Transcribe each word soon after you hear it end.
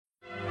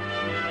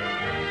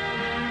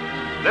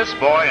This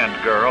boy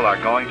and girl are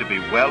going to be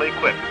well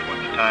equipped when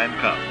the time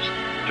comes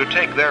to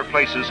take their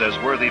places as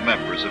worthy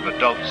members of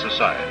adult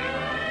society.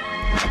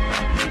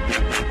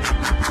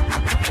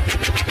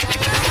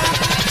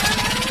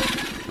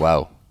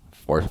 Wow,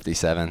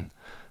 4:57.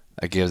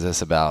 That gives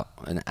us about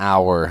an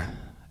hour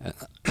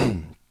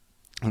and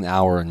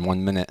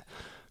 1 minute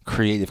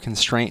creative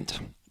constraint.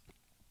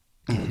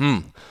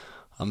 I'm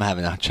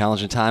having a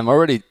challenging time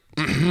already.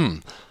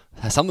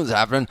 Something's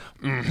happening.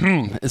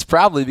 It's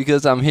probably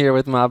because I'm here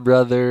with my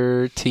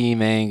brother T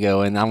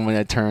Mango, and I'm going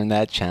to turn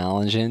that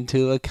challenge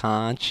into a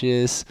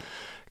conscious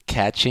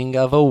catching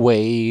of a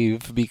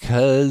wave,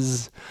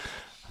 because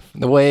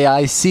the way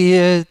I see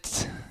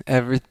it,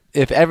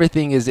 if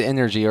everything is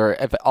energy, or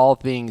if all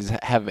things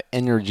have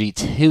energy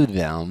to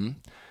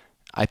them,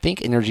 I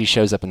think energy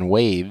shows up in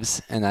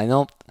waves,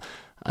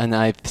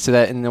 so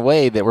that in a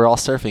way that we're all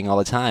surfing all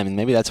the time, and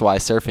maybe that's why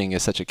surfing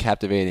is such a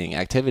captivating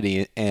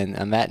activity. And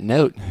on that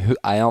note,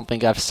 I don't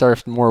think I've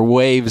surfed more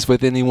waves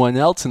with anyone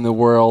else in the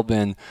world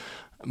than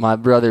my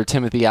brother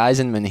Timothy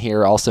Eisenman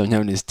here, also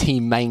known as T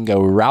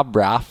Mango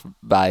RawBrahs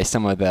by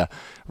some of the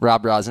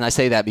RawBrahs. And I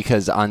say that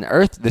because on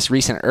this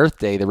recent Earth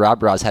Day, the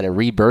RawBrahs had a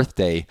rebirth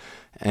day,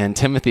 and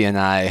Timothy and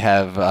I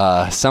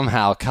have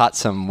somehow caught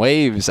some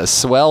waves, a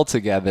swell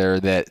together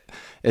that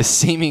is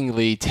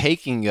seemingly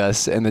taking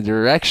us in the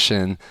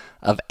direction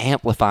of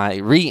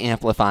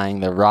re-amplifying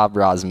the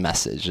RawBrahs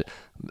message.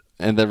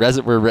 And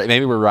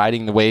maybe we're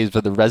riding the waves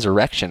of the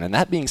resurrection. And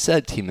that being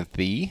said,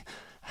 Timothy,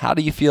 how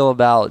do you feel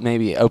about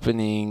maybe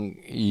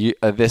opening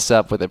this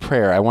up with a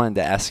prayer? I want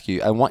to ask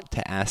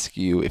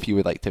you if you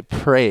would like to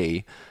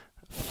pray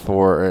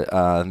for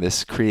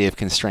this creative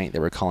constraint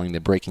that we're calling the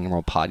Breaking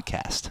World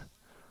Podcast.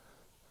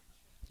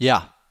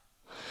 Yeah.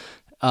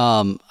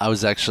 I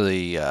was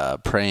actually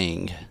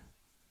praying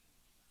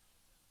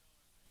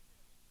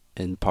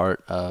in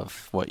part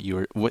of what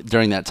you were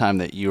during that time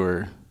that you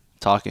were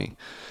talking,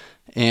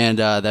 and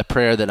that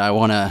prayer that I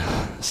want to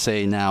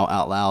say now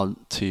out loud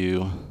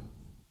to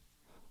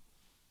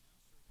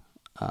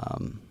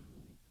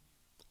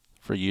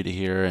for you to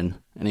hear and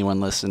anyone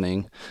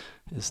listening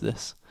is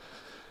this.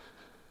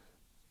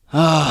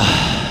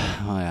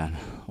 Oh man,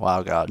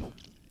 wow, God,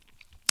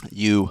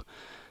 you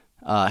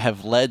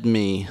have led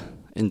me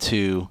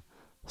into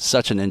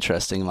such an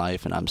interesting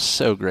life, and I'm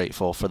so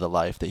grateful for the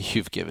life that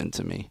you've given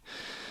to me.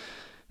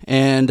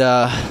 And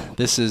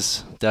this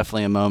is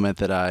definitely a moment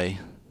that I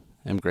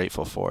am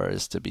grateful for,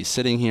 is to be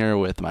sitting here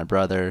with my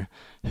brother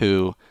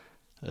who,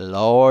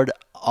 Lord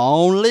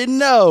only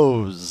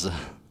knows,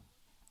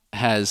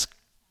 has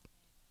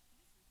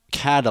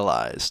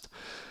catalyzed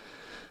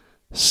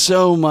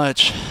so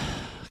much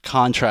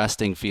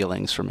contrasting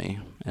feelings for me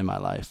in my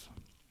life.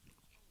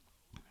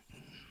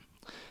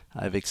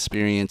 I've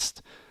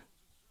experienced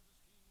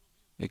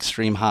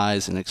extreme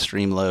highs and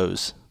extreme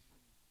lows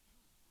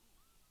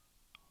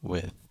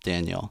with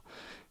Daniel,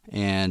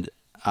 and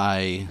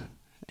I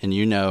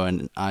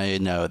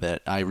know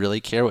that I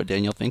really care what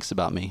Daniel thinks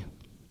about me.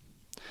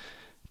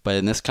 But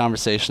in this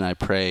conversation, I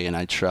pray and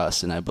I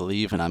trust and I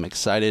believe and I'm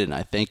excited, and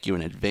I thank you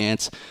in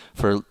advance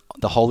for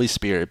the Holy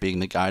Spirit being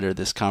the guide of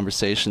this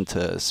conversation,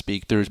 to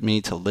speak through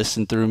me, to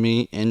listen through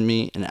me, in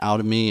me, and out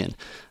of me. And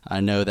I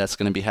know that's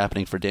going to be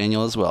happening for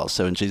Daniel as well.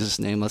 So in Jesus'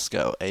 name, let's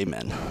go.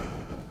 Amen.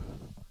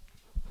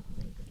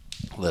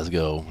 Let's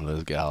go.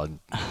 Let's go.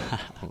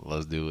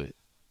 Let's do it.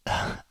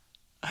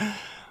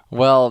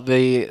 Well,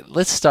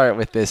 let's start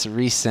with this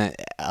recent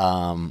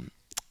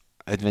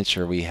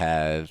adventure we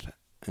have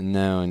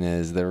known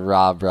as the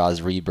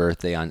RawBrahs Rebirth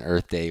Day on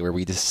Earth Day, where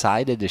we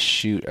decided to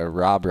shoot a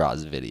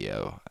RawBrahs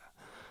video.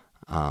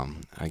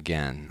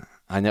 Again,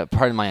 I know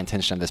part of my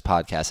intention of this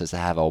podcast is to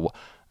have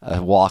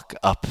a walk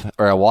up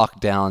or a walk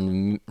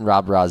down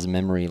RawBrahs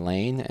memory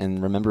lane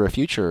and remember a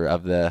future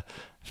of the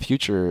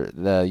future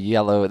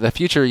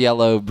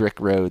yellow brick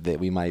road that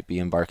we might be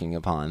embarking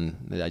upon,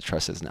 that I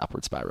trust is an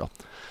upward spiral.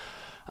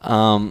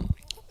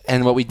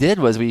 And what we did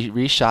was we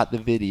reshot the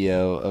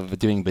video of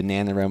doing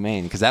Banana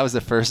Romaine, because that was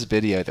the first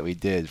video that we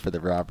did for the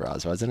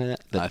RawBrahs, wasn't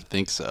it? I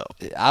think so.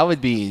 I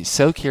would be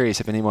so curious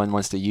if anyone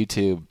wants to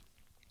YouTube.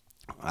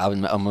 I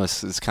would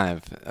almost,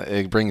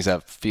 it brings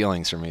up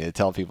feelings for me to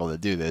tell people to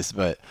do this,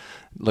 but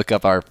look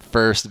up our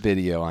first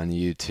video on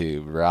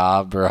YouTube,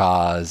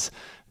 RawBrahs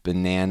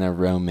Banana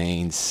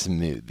Romaine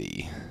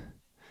Smoothie.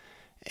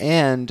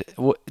 And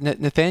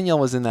Nathaniel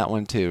was in that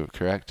one too,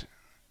 correct?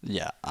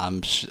 Yeah, I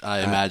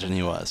imagine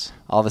he was.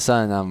 All of a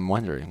sudden, I'm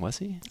wondering, was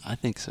he? I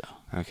think so.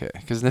 Okay,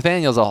 because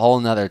Nathaniel's a whole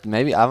nother.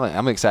 Maybe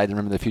I'm excited to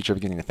remember the future of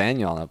getting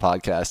Nathaniel on the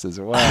podcast as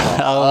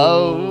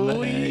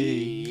well.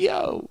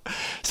 Yo!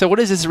 So, what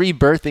does this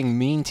rebirthing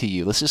mean to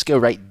you? Let's just go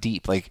right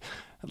deep.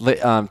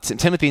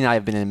 Timothy and I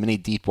have been in many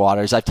deep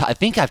waters. I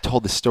think I've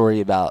told the story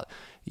about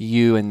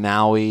you and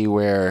Maui,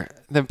 where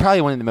they're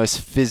probably one of the most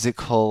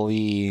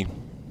physically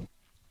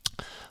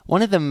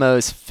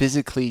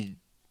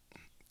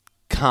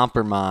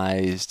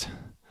compromised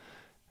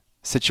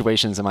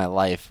situations in my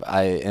life,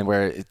 and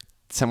where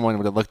someone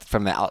would have looked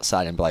from the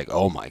outside and be like,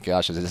 oh my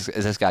gosh, is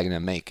this guy going to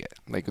make it?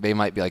 Like, they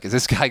might be like, is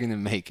this guy going to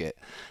make it?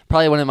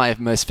 Probably one of my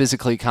most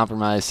physically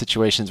compromised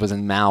situations was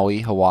in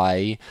Maui,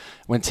 Hawaii,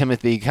 when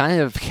Timothy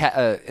kind of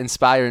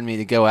inspired me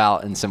to go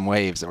out in some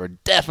waves that were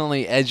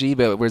definitely edgy,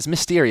 but it was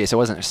mysterious. It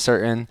wasn't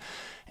certain.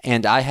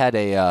 And I had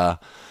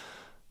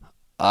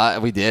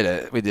we did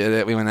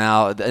it. We went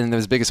out, and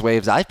those biggest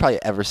waves I've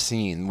probably ever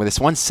seen. When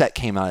this one set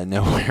came out of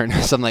nowhere,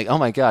 and so I'm like, oh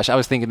my gosh. I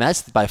was thinking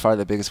that's by far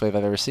the biggest wave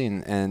I've ever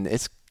seen, and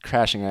it's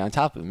crashing right on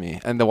top of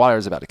me, and the water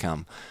is about to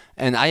come.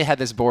 And I had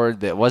this board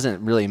that wasn't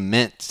really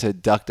meant to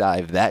duck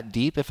dive that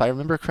deep, if I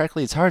remember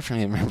correctly. It's hard for me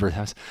to remember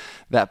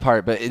that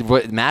part, but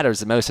what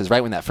matters the most is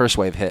right when that first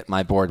wave hit,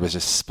 my board was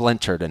just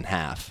splintered in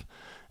half,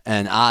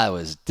 and I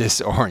was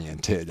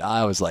disoriented.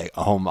 I was like,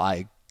 oh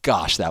my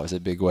gosh, that was a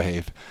big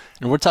wave.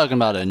 And we're talking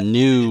about a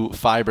new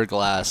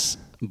fiberglass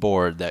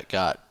board that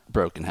got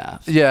broken in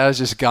half. Yeah, I was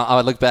just gone. I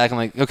would look back. I'm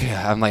like, okay.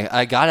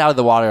 I got out of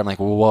the water. I'm like,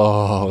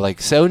 whoa.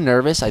 Like, so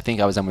nervous. I think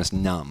I was almost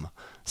numb.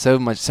 So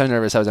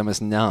nervous. I was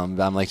almost numb.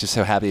 But I'm like, just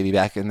so happy to be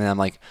back. And then I'm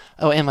like,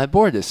 oh, and my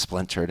board is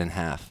splintered in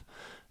half,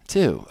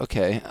 too.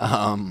 Okay.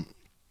 And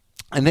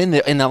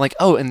I'm like,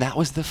 oh, and that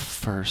was the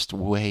first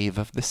wave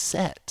of the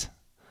set.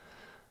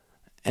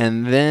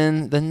 And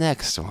then the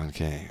next one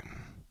came.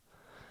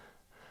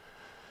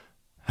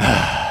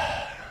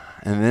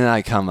 And then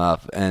I come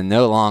up, and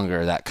no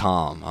longer that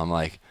calm. I'm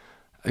like,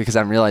 because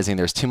I'm realizing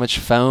there's too much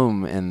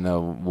foam in the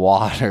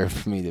water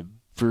for me to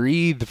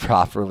breathe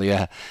properly.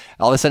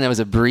 All of a sudden, it was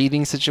a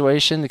breathing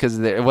situation because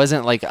it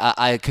wasn't like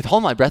I could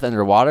hold my breath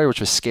underwater, which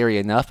was scary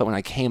enough. But when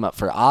I came up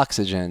for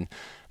oxygen,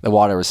 the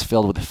water was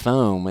filled with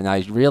foam, and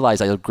I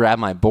realized I would grab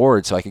my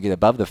board so I could get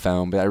above the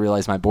foam. But I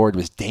realized my board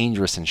was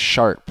dangerous and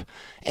sharp,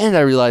 and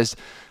I realized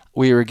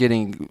we were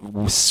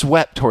getting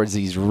swept towards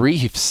these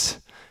reefs.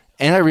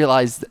 And I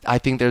realized I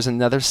think there's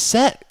another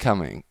set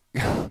coming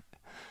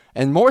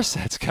and more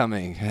sets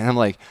coming. And I'm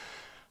like,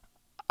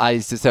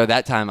 so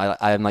that time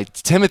I'm like,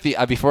 Timothy,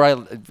 before I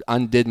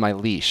undid my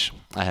leash,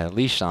 I had a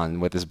leash on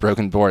with this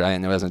broken board. I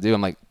didn't know what I was going to do.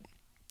 I'm like,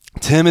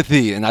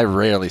 Timothy, and I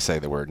rarely say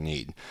the word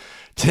need.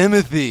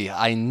 Timothy,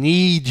 I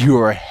need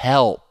your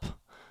help.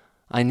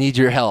 I need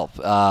your help.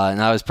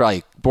 And I was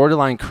probably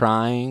borderline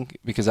crying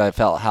because I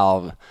felt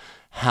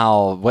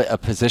what a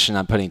position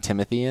I'm putting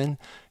Timothy in.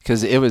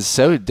 Because it was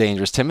so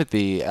dangerous.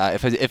 Timothy,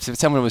 if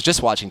someone was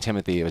just watching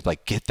Timothy, it was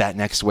like, get that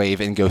next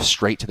wave and go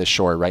straight to the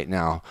shore right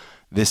now.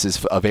 This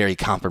is a very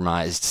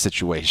compromised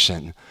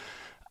situation.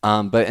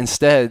 But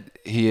instead,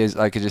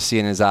 I could just see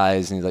in his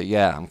eyes, and he's like,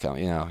 yeah, I'm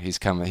coming. He's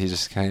coming. He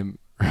just came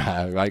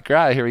right,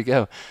 cry. Here we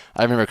go.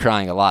 I remember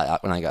crying a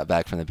lot when I got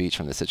back from the beach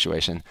from the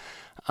situation.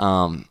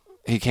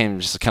 He came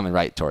just coming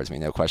right towards me,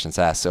 no questions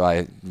asked. So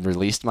I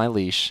released my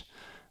leash.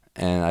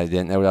 And I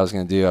didn't know what I was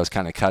going to do. I was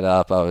kind of cut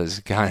up. I was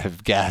kind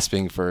of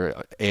gasping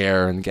for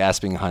air and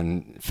gasping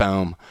on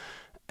foam.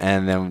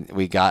 And then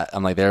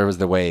I'm like, there was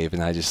the wave.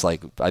 And I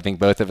think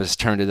both of us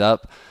turned it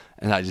up.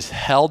 And I just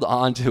held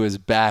onto his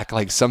back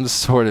like some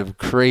sort of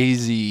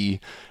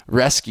crazy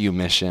rescue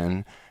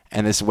mission.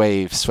 And this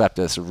wave swept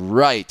us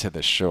right to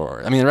the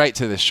shore. I mean, right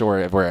to the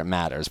shore where it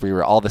matters. We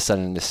were all of a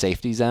sudden in the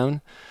safety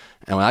zone.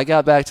 And when I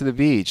got back to the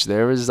beach,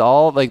 there was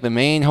all like the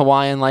main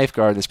Hawaiian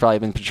lifeguard that's probably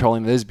been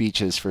patrolling those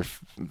beaches for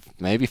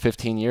maybe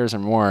 15 years or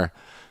more.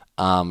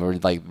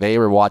 They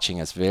were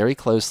watching us very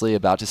closely,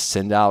 about to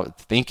send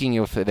out, thinking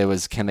if it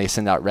was, can they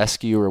send out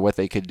rescue or what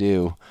they could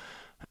do.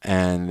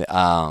 And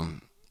I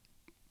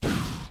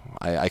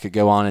could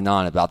go on and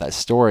on about that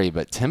story,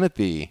 but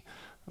Timothy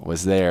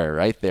was there,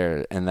 right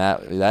there. And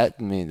that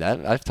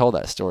I've told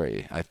that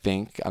story, I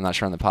think. I'm not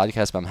sure on the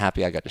podcast, but I'm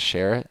happy I got to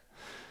share it.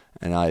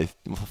 And I'm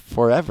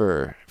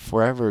forever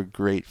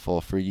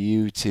grateful for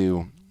you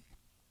to,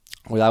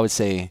 what I would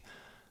say,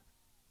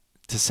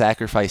 to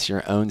sacrifice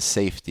your own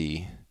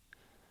safety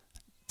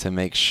to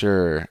make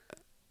sure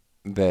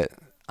that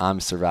I'm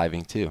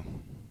surviving too.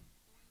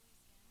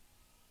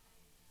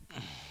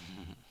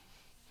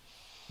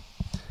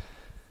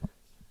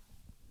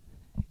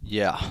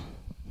 Yeah.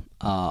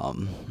 A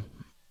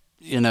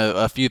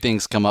few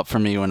things come up for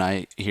me when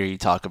I hear you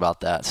talk about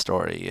that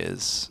story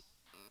is,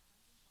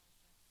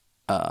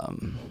 I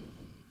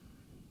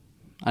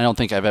don't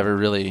think I've ever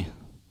really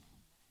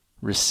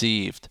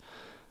received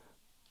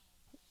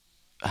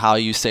how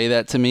you say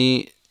that to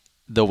me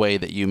the way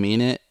that you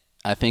mean it.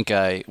 I think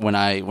when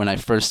I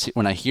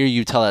hear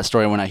you tell that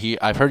story,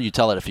 I've heard you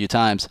tell it a few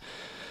times,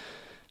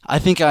 I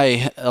think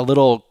a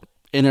little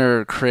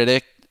inner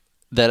critic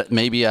that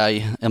maybe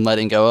I am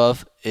letting go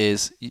of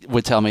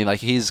would tell me like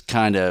he's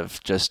kind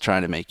of just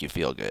trying to make you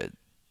feel good.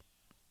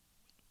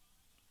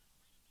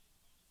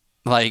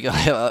 Like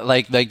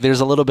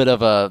there's a little bit of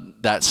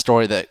that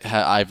story that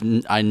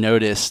I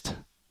noticed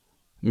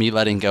me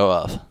letting go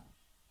of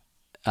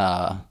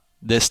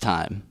this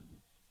time,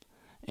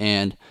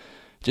 and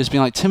just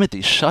being like,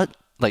 Timothy, shut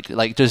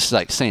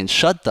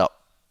the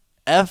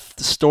F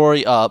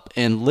story up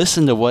and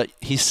listen to what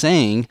he's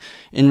saying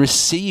and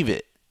receive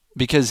it,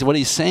 because what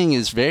he's saying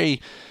is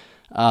very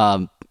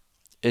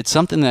it's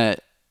something that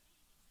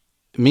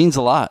means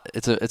a lot.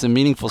 It's a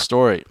meaningful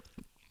story.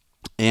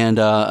 And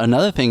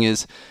another thing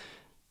is,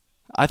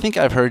 I think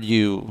I've heard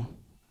you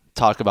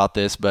talk about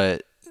this,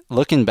 but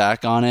looking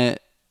back on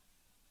it,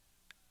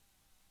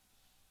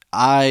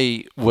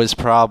 I was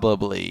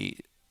probably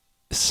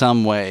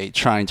some way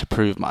trying to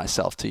prove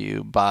myself to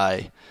you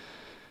by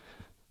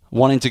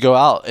wanting to go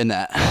out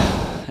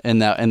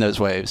in those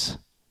waves.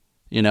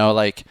 You know,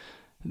 like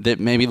that.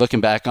 Maybe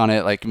looking back on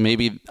it, like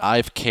maybe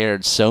I've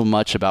cared so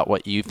much about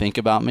what you think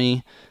about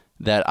me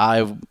that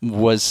I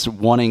was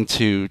wanting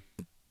to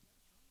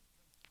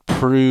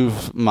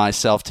prove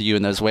myself to you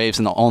in those waves,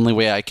 and the only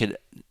way I could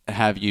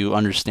have you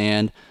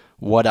understand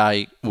what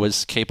I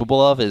was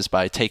capable of is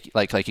by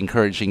like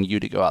encouraging you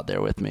to go out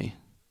there with me.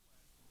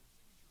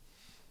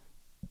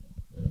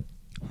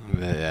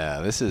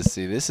 Yeah, this is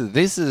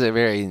a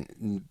very,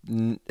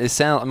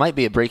 it might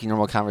be a breaking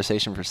normal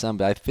conversation for some,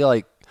 but I feel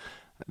like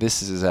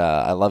this is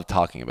I love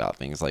talking about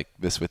things like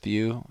this with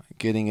you,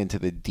 getting into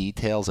the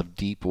details of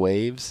deep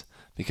waves,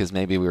 because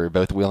maybe we were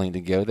both willing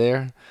to go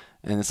there.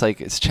 And it's like,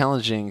 it's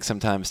challenging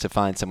sometimes to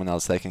find someone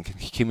else that can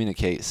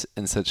communicate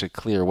in such a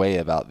clear way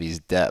about these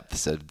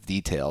depths of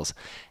details.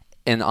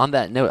 And on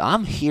that note,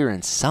 I'm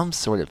hearing some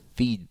sort of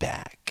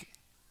feedback.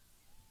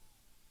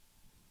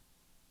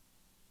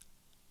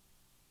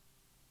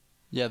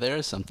 Yeah, there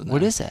is something there.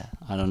 What is that?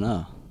 I don't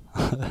know.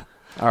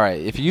 All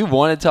right, if you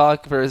want to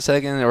talk for a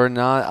second or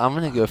not, I'm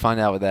going to go find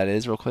out what that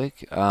is real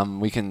quick.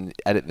 We can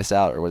edit this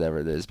out or whatever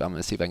it is, but I'm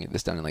going to see if I can get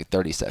this done in like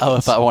 30 seconds. Oh,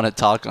 if I want to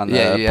talk on the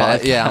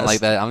podcast? Yeah, I'm like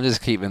that. I'm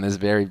just keeping this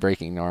very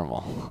breaking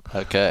normal.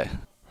 Okay.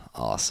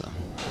 Awesome.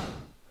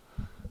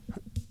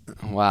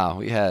 Wow,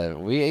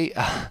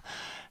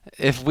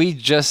 if we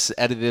just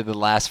edited the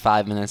last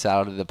 5 minutes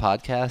out of the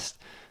podcast,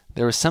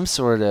 there was some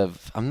sort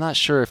of, I'm not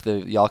sure if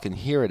y'all can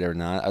hear it or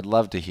not. I'd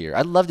love to hear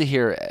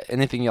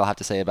anything y'all have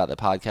to say about the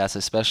podcast,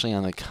 especially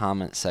on the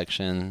comment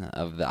section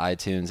of the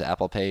iTunes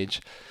Apple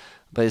page.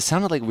 But it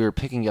sounded like we were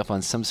picking up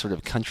on some sort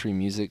of country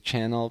music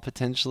channel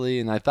potentially,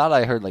 and I thought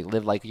I heard like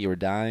live like you're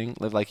dying,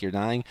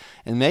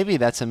 and maybe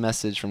that's a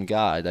message from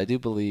God. I do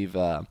believe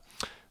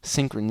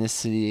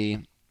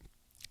synchronicity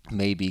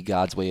may be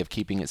God's way of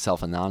keeping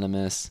itself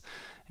anonymous,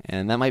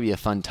 and that might be a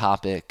fun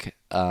topic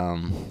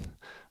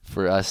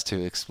for us to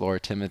explore,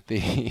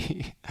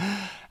 Timothy.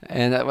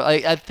 And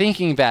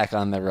thinking back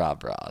on the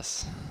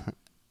RawBrahs,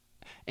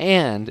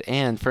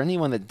 and for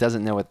anyone that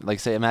doesn't know what,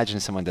 like, say, imagine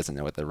someone doesn't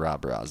know what the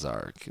RawBrahs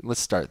are.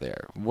 Let's start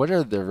there. What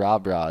are the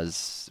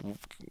RawBrahs,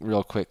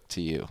 real quick,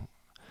 to you?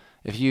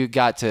 If you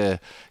got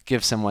to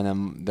give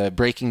someone the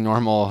Breaking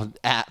Normal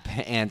app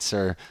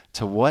answer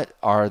to what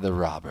are the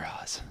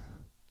RawBrahs?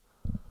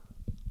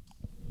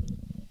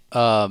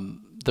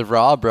 The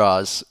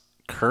RawBrahs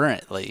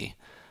currently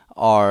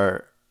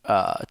are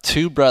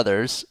two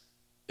brothers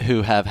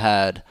who have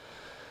had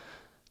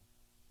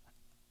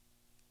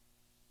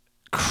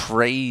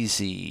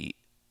crazy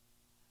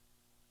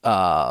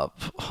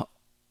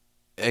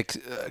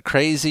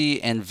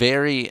and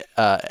very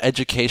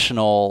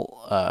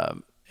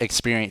educational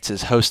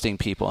experiences hosting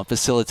people and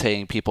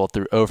facilitating people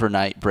through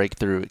overnight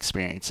breakthrough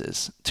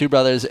experiences. Two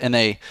brothers, and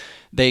they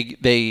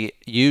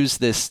use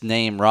this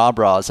name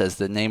RawBrahs as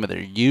the name of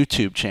their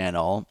YouTube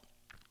channel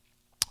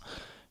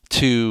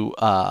to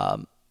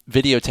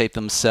videotape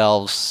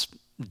themselves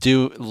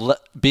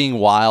being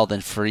wild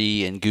and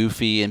free and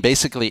goofy and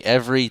basically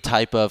every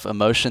type of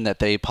emotion that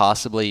they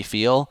possibly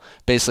feel,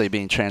 basically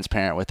being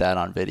transparent with that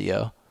on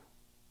video.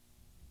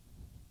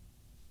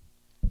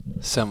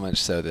 So much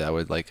so that I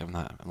would I'm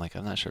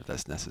not sure if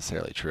that's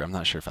necessarily true. I'm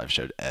not sure if I've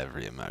showed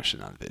every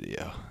emotion on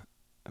video,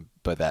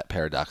 but that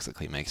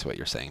paradoxically makes what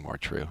you're saying more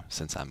true,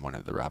 since I'm one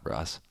of the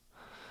RawBrahs.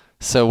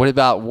 So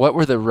what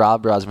were the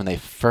RawBrahs when they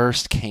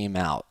first came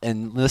out?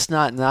 And let's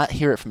not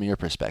hear it from your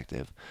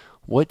perspective.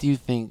 What do you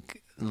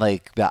think,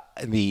 like,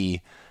 the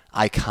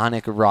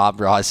iconic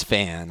RawBrahs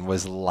fan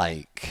was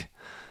like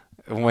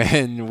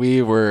when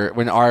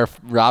our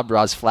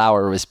RawBrahs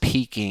flower was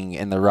peaking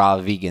in the raw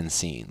vegan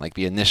scene, like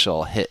the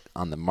initial hit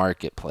on the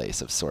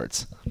marketplace of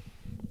sorts?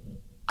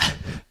 I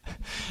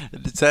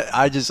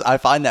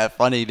find that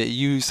funny that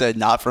you said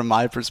not from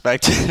my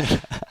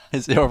perspective.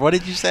 Or what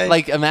did you say?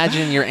 Like,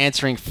 imagine you're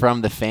answering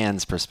from the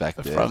fans'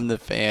 perspective. From the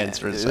fans'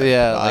 perspective.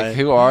 Yeah, like,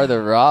 who are the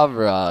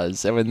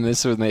RawBrahs? And when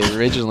they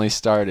originally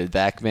started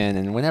back then,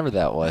 and whenever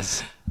that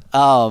was.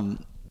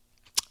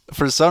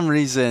 For some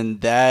reason,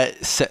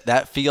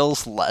 that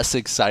feels less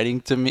exciting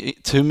to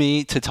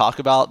me to talk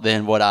about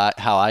than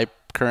how I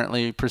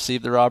currently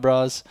perceive the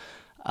RawBrahs.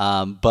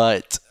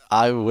 But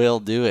I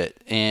will do it,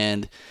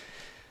 and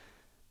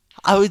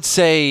I would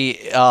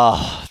say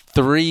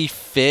three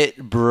fit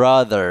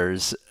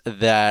brothers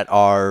that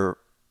are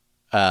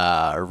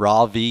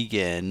raw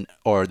vegan,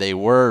 or they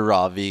were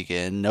raw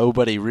vegan.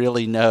 Nobody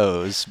really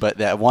knows,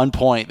 but at one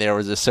point there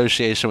was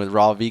association with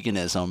raw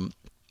veganism,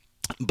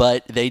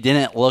 but they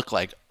didn't look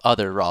like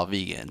other raw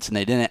vegans, and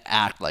they didn't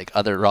act like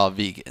other raw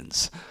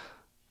vegans,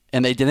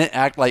 and they didn't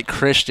act like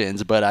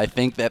Christians, but I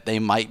think that they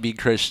might be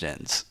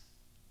Christians.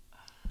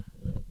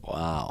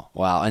 Wow.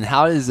 And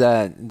how does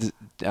that,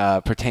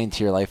 pertain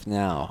to your life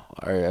now,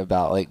 or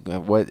about like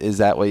what is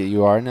that what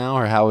you are now,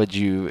 or how is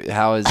that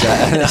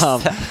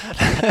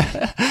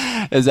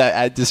is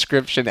that a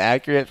description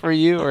accurate for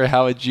you, or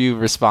how would you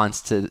respond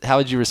to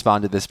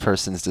this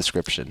person's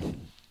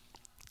description?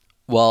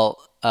 Well,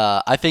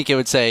 I think it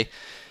would say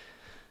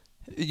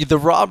the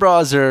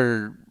RawBrahs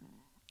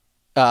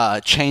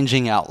are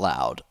changing out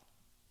loud.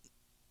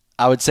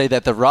 I would say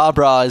that the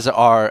RawBrahs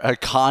are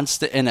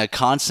in a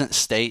constant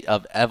state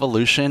of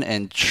evolution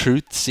and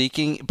truth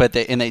seeking, but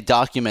they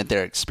document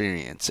their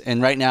experience.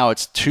 And right now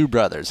it's two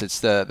brothers. It's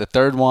the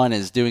third one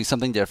is doing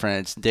something different.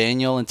 It's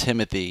Daniel and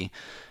Timothy.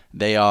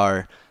 They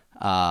are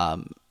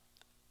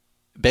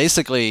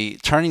basically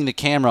turning the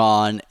camera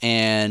on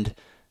and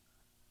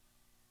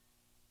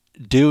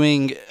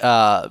doing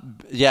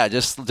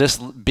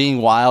just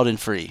being wild and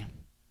free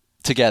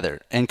together,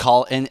 and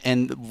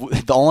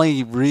the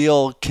only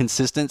real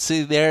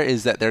consistency there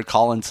is that they're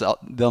calling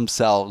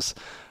themselves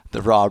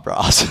the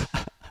RawBrahs.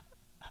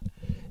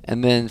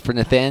 And then for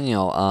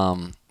Nathaniel,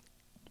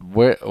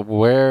 why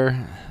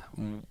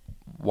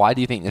do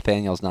you think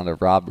Nathaniel's not a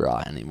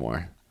RawBrah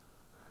anymore?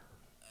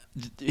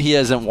 He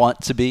doesn't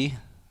want to be.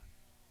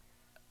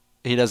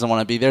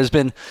 There's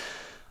been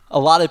a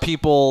lot of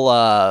people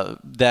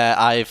that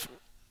I've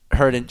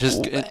heard it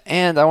just.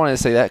 And I want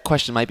to say that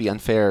question might be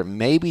unfair.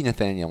 Maybe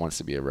Nathaniel wants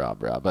to be a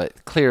RawBrah,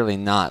 but clearly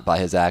not by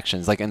his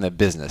actions, like in the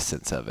business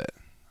sense of it.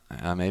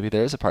 Maybe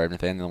there is a part of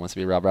Nathaniel that wants to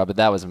be a RawBrah, but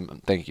that was,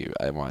 thank you.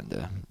 I wanted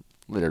to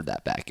litter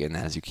that back in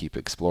as you keep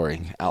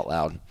exploring out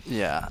loud.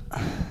 Yeah.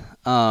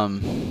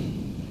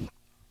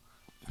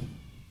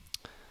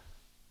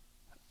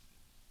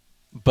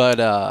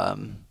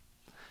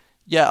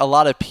 Yeah, a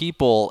lot of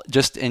people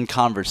just in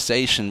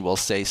conversation will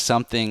say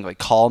something like,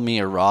 call me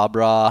a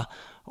RawBrah,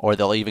 or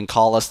they'll even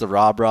call us the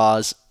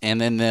RawBrahs, and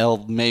then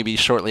they'll maybe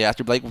shortly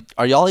after be like,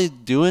 are y'all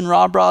doing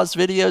RawBrahs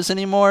videos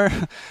anymore?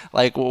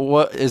 Like,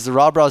 what is the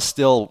RawBrahs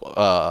still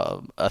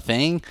a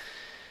thing?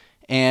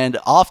 And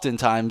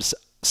oftentimes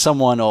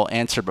someone will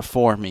answer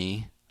before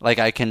me. Like,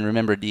 I can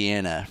remember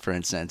Deanna, for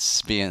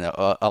instance, being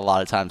a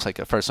lot of times like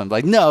the first one,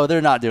 like, no,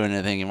 they're not doing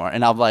anything anymore.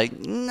 And I'm like,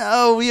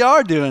 no, we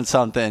are doing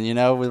something,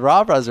 with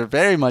RawBrahs are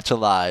very much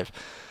alive.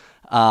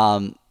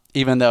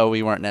 Even though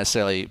we weren't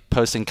necessarily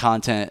posting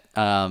content.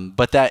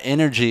 But that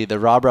energy, the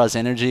RawBrahs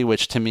energy,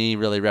 which to me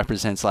really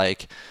represents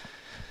like,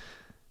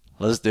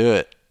 let's do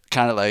it.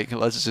 Kind of like,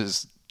 let's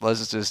just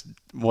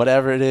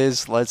whatever it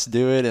is, let's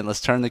do it, and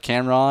let's turn the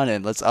camera on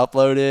and let's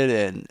upload it.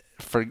 And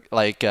for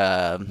like,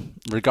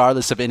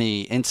 regardless of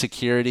any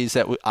insecurities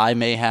that I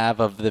may have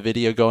of the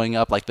video going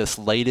up, like this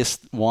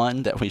latest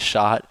one that we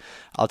shot,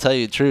 I'll tell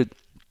you the truth.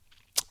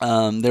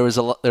 There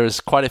was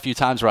quite a few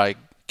times where I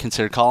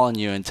considered calling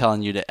you and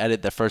telling you to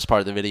edit the first part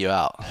of the video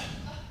out,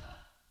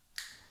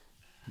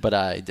 but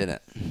I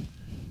didn't.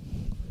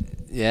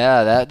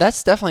 Yeah,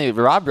 that's definitely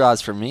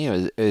RawBrahs for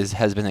me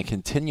has been a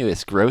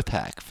continuous growth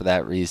hack for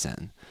that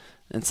reason.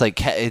 It's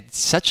like it's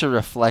such a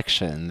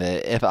reflection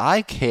that if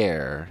I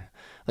care,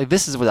 like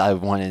this is what I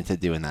wanted to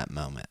do in that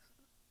moment.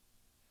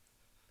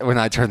 When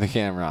I turned the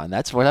camera on,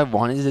 that's what I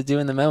wanted to do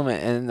in the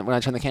moment, and when I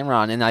turned the camera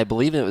on, and I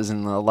believe it was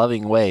in a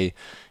loving way.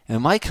 And it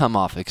might come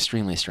off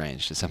extremely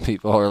strange to some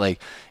people, or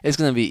like it's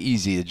going to be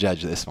easy to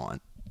judge this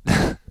one.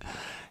 And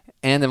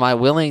am I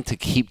willing to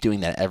keep doing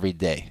that every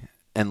day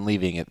and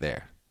leaving it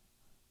there?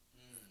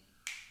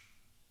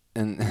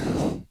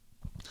 And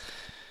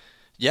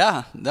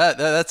yeah,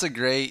 that's a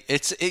great.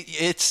 It's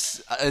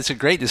a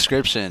great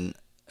description,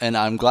 and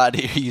I'm glad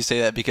to hear you say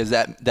that, because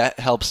that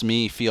helps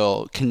me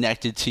feel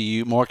connected to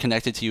you, more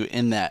connected to you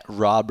in that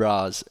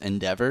RawBrahs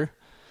endeavor.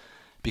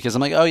 Because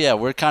I'm like, oh yeah,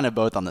 we're kind of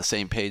both on the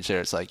same page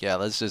there. It's like, yeah,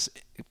 let's just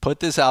put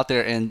this out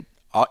there, and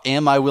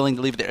am I willing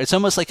to leave it there? It's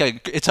almost like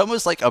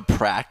a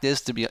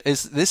practice to be.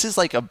 This is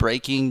like a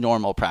breaking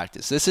normal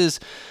practice. This is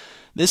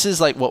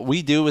like what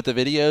we do with the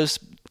videos,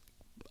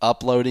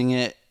 uploading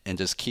it and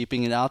just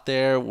keeping it out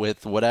there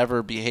with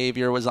whatever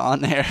behavior was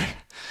on there.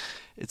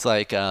 It's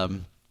like,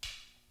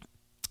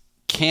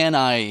 can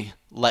I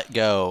let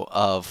go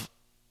of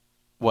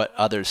what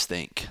others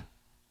think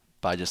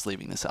by just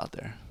leaving this out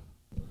there?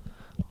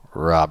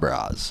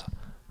 RawBrahs.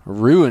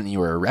 Ruin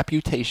your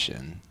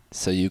reputation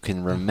so you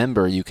can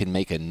remember you can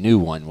make a new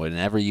one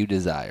whenever you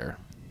desire.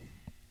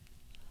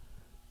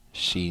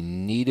 She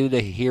needed a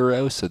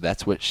hero, so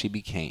that's what she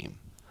became.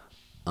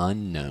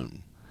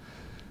 Unknown.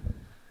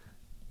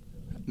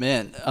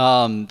 Man,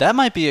 that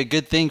might be a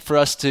good thing for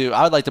us to.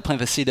 I would like to plant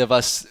the seed of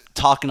us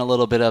talking a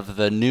little bit of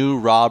the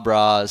new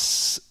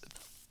RawBrahs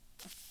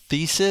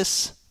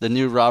thesis. The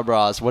new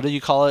RawBrahs. What do you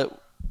call it?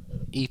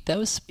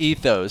 Ethos.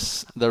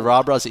 The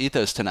RawBrahs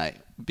ethos tonight.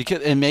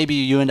 And maybe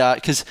you and I,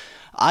 because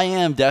I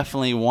am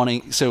definitely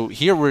wanting. So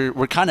here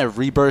we're kind of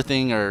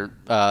rebirthing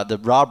the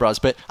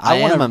RawBrahs, but I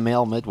am a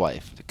male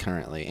midwife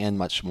currently, and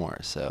much more.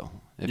 So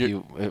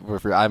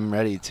if I'm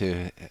ready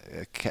to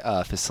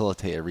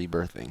facilitate a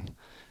rebirthing.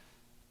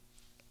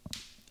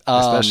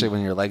 Especially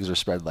when your legs are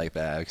spread like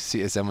that.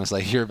 See, it's almost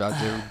like you're about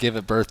to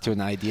give birth to an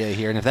idea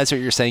here. And if that's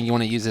what you're saying, you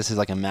want to use this as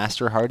like a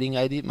master hearting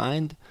idea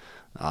mind,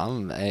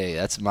 Hey,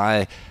 that's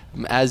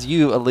as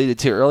you alluded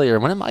to earlier,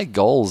 one of my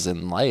goals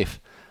in life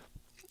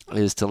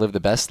is to live the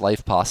best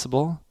life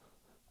possible,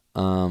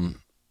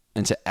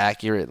 and to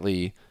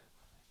accurately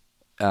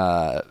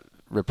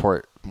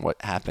report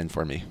what happened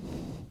for me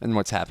and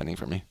what's happening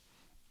for me,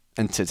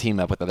 and to team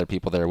up with other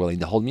people that are willing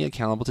to hold me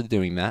accountable to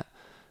doing that,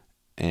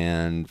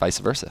 and vice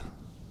versa.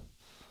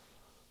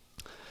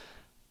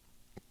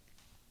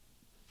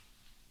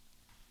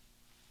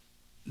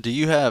 Do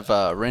you have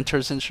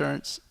renter's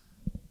insurance?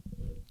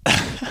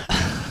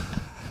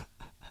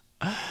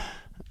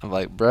 I'm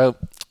like, bro,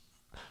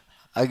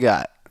 I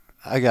got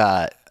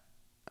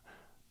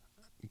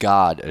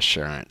God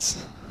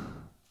assurance.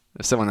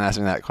 If someone asked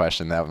me that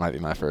question, that might be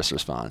my first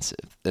response.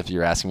 If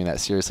you're asking me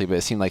that seriously, but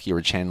it seemed like you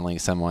were channeling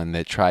someone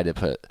that tried to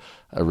put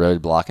a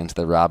roadblock into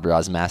the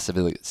RawBrahs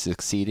massively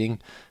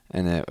succeeding,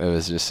 and it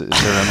was just to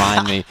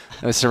remind me.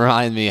 It was to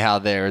remind me how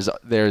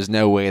there's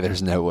no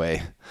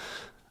way.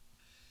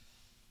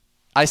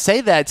 I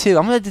say that too.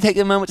 I'm going to take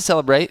a moment to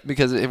celebrate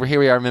because here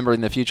we are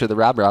remembering the future of the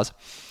RawBrahs.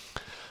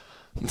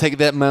 Take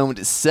that moment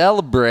to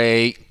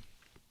celebrate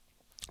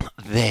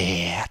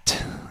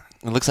that.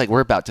 It looks like we're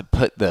about to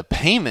put the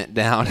payment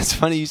down. It's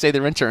funny you say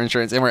the renter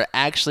insurance, and we're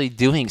actually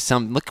doing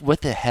look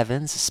what the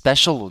heavens,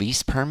 special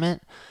lease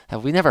permit.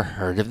 Have we never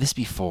heard of this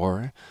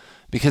before?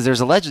 Because there's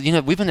allegedly,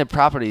 we've been at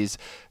properties.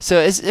 So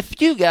if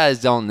you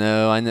guys don't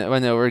know, I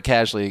know we're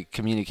casually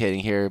communicating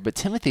here, but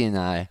Timothy and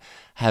I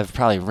have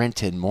probably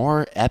rented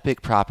more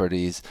epic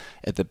properties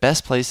at the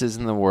best places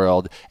in the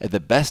world at the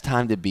best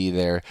time to be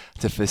there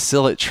to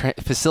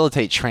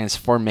facilitate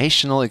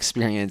transformational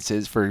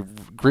experiences for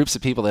groups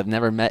of people that have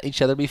never met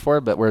each other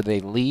before, but where they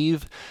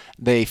leave,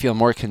 they feel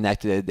more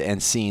connected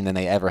and seen than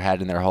they ever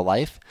had in their whole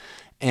life.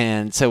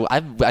 And so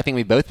I think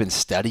we've both been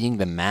studying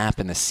the map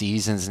and the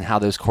seasons and how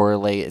those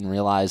correlate, and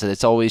realize that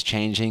it's always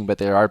changing, but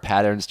there are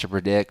patterns to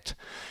predict.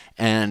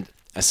 And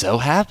so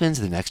happens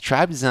the next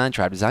Tribe Design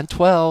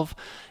 12,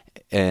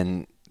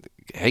 and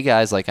hey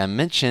guys, like I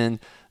mentioned,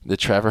 the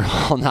Trevor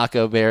Hall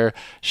Naco Bear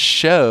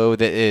show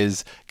that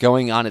is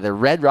going on at the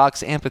Red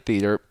Rocks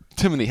Amphitheater.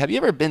 Timothy, have you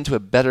ever been to a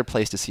better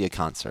place to see a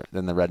concert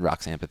than the Red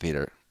Rocks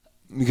Amphitheater?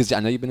 Because I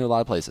know you've been to a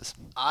lot of places.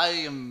 I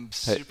am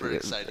super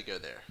excited to go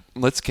there.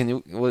 Can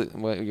you your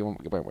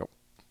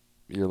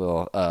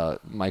little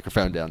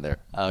microphone down there?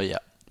 Oh yeah,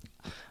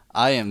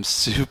 I am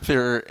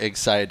super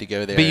excited to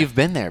go there. But you've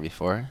been there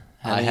before.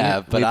 I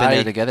have, but we've been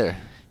there together.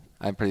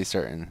 I'm pretty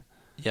certain.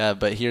 Yeah,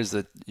 but here's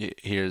the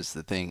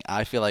thing.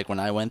 I feel like when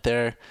I went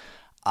there,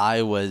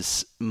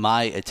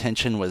 my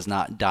attention was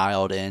not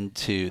dialed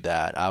into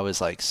that. I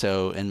was like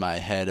so in my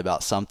head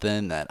about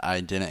something that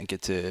I didn't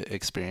get to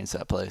experience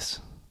that place.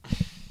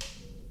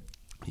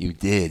 You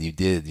did.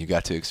 You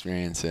got to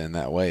experience it in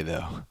that way,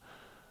 though.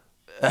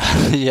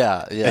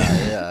 Yeah.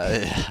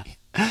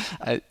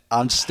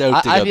 I'm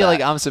stoked to go I feel back.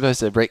 like I'm supposed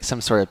to break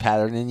some sort of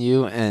pattern in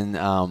you,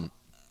 and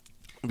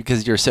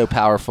because you're so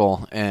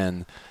powerful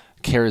and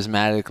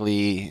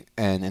charismatically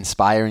and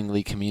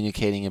inspiringly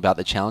communicating about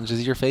the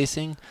challenges you're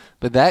facing.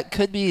 But that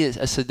could be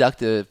a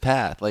seductive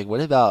path. Like,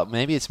 what about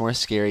maybe it's more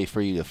scary for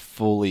you to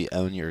fully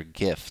own your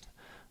gift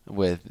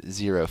with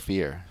zero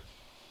fear?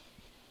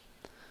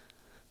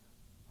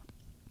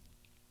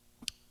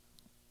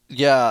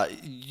 Yeah,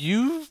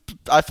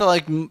 I feel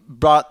like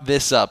brought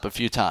this up a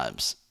few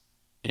times.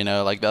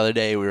 Like the other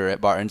day we were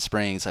at Barton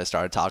Springs, I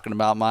started talking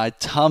about my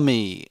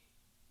tummy.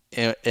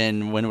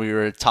 And when we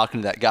were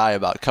talking to that guy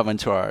about coming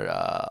to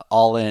our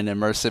all-in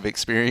immersive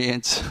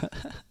experience,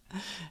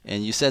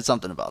 and you said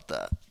something about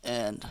that.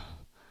 And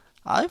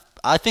I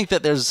think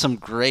that there's some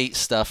great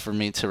stuff for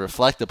me to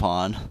reflect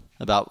upon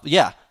about,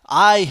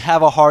 I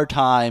have a hard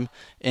time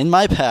in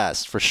my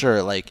past, for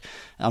sure. Like,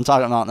 I'm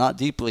talking about not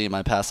deeply in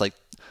my past, like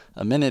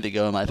a minute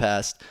ago in my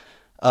past,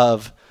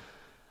 of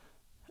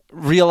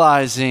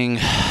realizing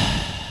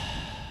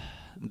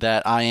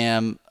that I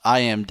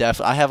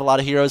have a lot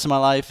of heroes in my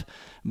life,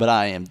 but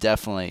I am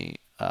definitely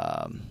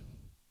I'm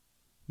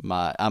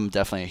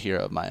definitely a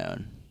hero of my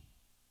own,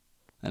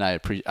 and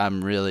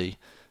I'm really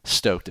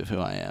stoked of who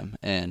I am,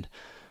 and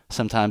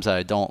sometimes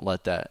I don't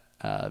let that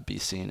be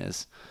seen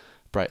as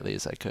brightly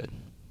as I could.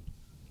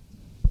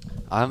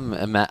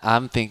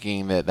 I'm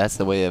thinking that that's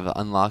the way of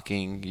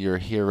unlocking your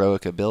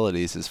heroic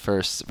abilities is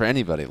first, for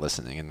anybody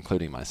listening,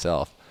 including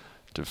myself,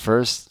 to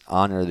first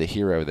honor the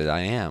hero that I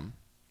am,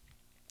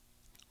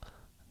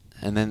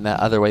 and then that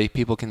other way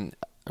people can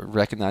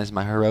recognize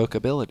my heroic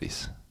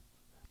abilities.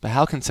 But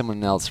how can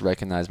someone else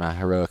recognize my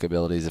heroic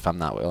abilities if I'm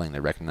not willing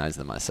to recognize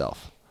them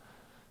myself?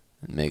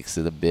 It makes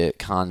it a bit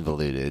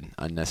convoluted,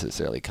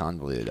 unnecessarily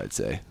convoluted, I'd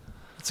say.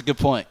 That's a good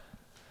point.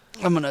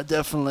 I'm going to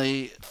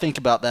definitely think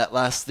about that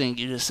last thing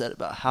you just said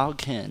about how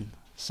can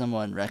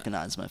someone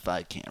recognize me if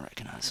I can't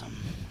recognize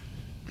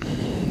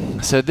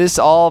them. So this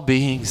all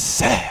being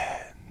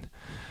said,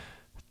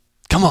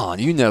 come on,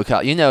 you know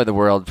the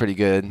world pretty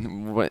good.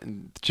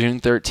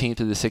 June 13th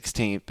to the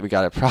 16th, we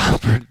got a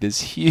property,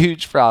 this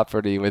huge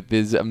property with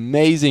these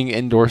amazing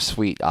indoor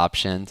suite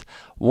options,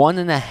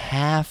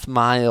 1.5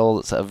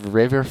 miles of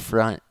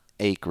riverfront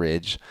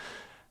acreage,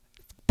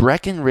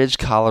 Breckenridge,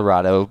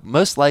 Colorado.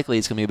 Most likely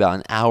it's going to be about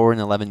an hour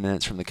and 11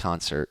 minutes from the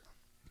concert.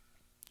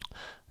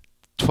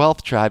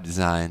 12th Tribe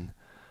Design.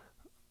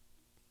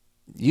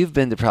 You've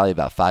been to probably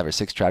about 5 or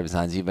 6 Tribe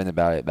Designs. You've been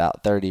to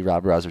about 30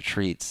 RawBrahs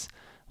retreats.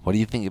 What do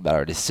you think about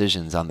our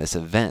decisions on this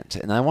event?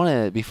 And I want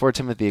to, before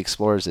Timothy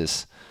explores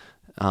this,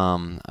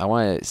 I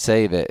want to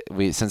say that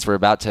we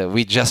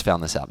just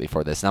found this out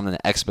before this, and I'm going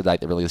to expedite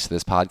the release of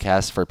this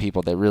podcast for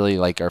people that really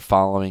are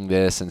following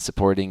this and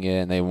supporting it,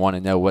 and they want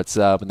to know what's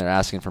up, and they're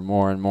asking for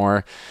more and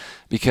more,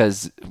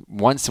 because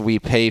once we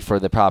pay for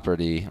the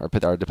property or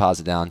put our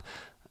deposit down,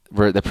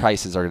 the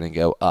prices are going to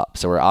go up.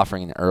 So we're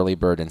offering an early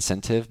bird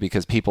incentive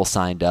because people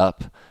signed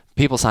up.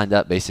 People signed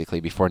up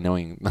basically before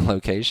knowing the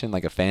location,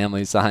 like a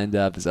family signed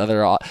up. This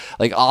other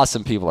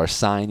awesome people are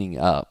signing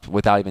up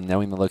without even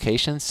knowing the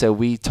location. So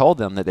we told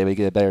them that they would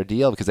get a better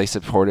deal because they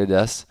supported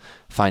us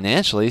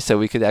financially, so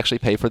we could actually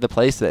pay for the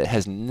place that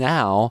has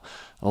now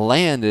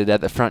landed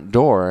at the front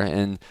door.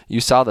 And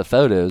you saw the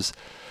photos.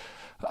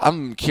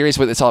 I'm curious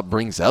what this all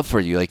brings up for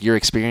you, like your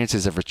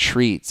experiences of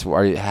retreats.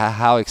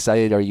 How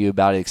excited are you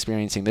about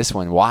experiencing this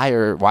one? Why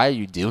are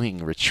you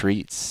doing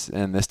retreats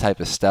and this type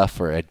of stuff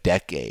for a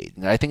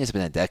decade? I think it's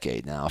been a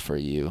decade now for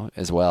you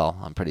as well.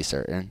 I'm pretty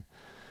certain.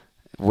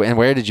 And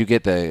where did you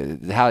get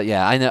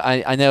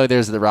I know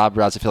there's the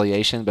RawBrahs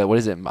affiliation, but what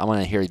is it? I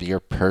want to hear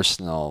your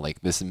personal,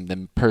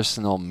 the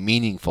personal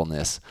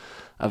meaningfulness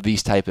of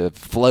these type of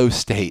flow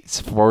states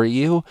for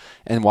you,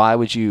 and why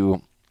would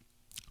you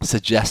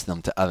suggest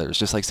them to others,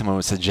 just like someone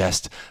would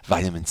suggest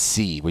vitamin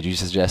C? Would you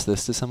suggest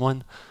this to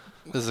someone?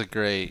 This is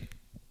great.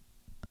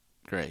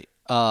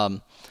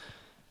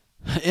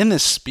 In the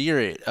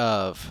spirit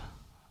of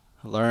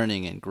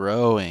learning and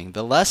growing, one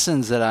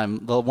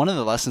of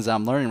the lessons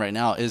I'm learning right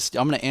now is,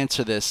 I'm going to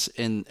answer this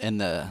in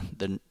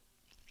the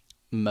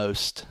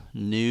most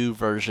new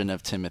version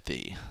of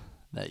Timothy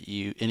that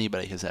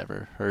anybody has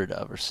ever heard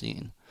of or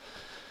seen.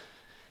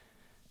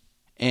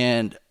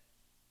 And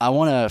I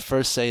want to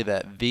first say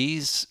that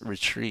these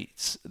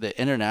retreats, the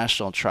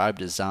international tribe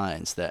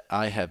designs that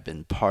I have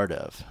been part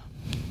of,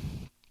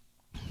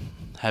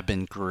 have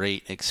been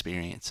great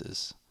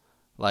experiences.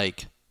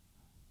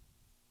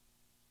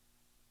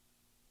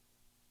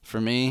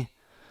 For me,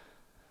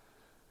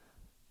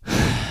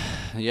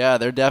 yeah,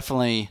 they're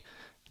definitely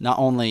not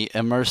only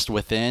immersed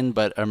within,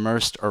 but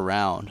immersed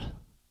around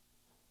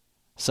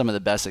some of the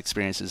best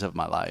experiences of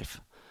my life.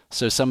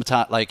 So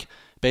sometimes,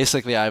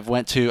 basically, I've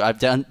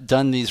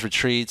done these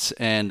retreats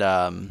and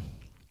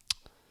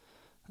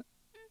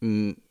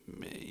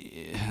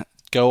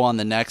go on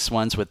the next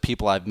ones with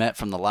people I've met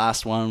from the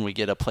last one. We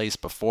get a place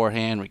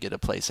beforehand, we get a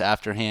place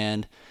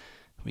afterhand.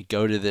 We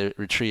go to the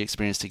retreat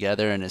experience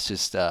together, and it's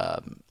just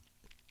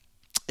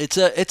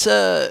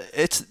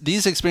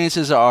these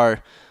experiences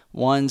are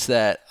ones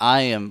that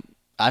I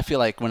feel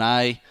like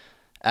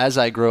as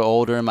I grow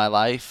older in my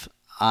life,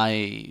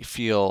 I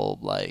feel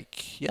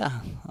like,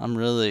 yeah, I'm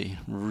really,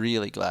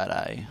 really glad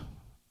I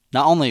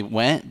not only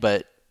went,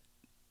 but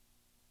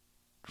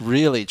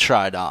really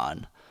tried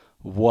on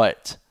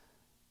what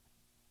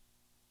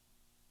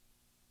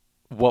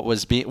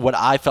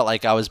I felt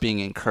like I was being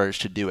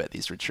encouraged to do at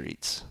these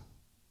retreats.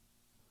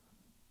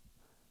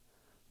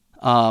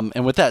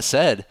 And with that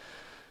said,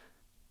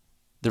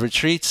 the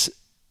retreats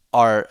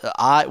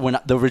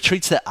the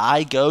retreats that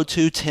I go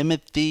to,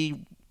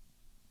 Timothy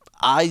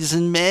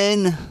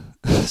Eisenman,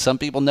 some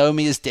people know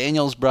me as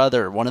Daniel's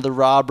brother, one of the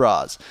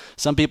RawBrahs.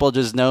 Some people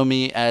just know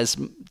me as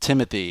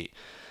Timothy.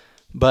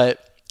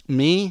 But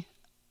me,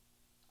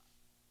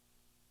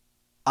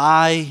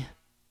 I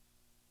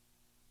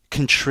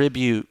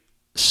contribute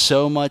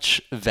so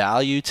much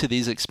value to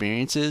these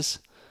experiences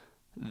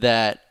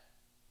that,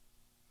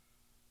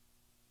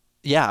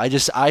 yeah,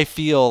 I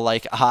feel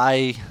like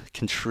I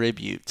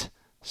contribute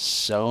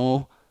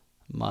so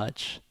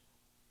much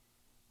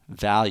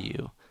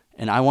value.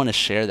 And I want to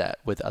share that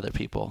with other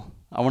people.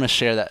 I want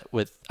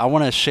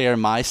to share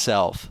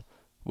myself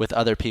with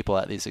other people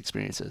at these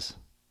experiences.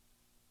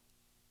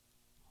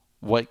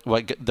 What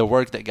the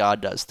work that God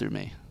does through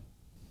me.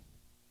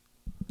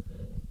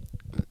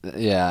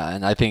 Yeah,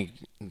 and I think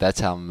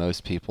that's how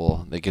most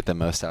people, they get the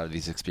most out of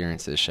these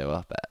experiences, show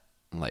up at.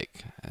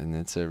 And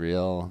it's a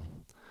real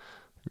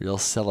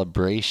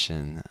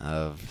celebration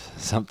of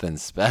something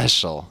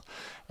special.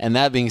 And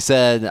that being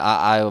said,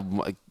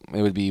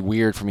 it would be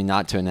weird for me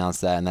not to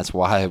announce that, and that's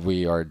why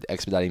we are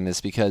expediting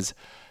this, because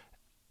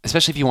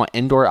especially if you want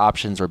indoor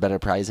options or better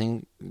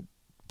pricing,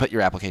 put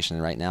your application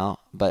in right now.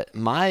 But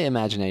my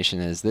imagination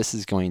is this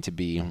is going to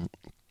be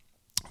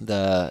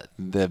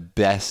the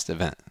best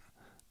event.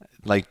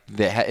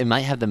 It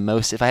might have the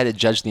most, if I had to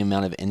judge the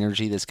amount of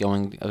energy that's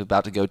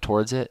about to go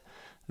towards it,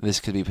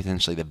 this could be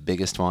potentially the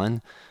biggest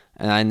one.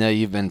 And I know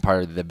you've been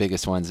part of the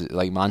biggest ones,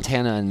 like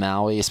Montana and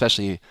Maui,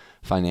 especially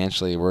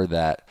financially,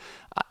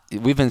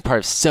 we've been part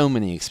of so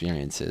many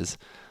experiences.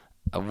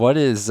 What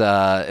is,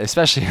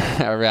 especially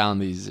around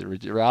these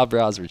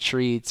RawBrahs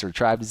retreats or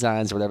tribe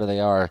designs or whatever they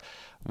are,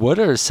 what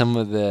are some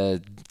of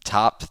the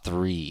top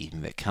 3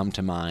 that come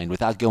to mind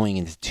without going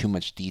into too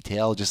much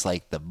detail, just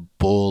like the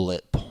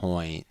bullet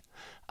point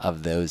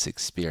of those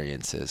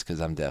experiences, because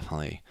I'm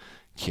definitely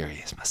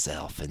curious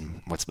myself,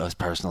 and what's most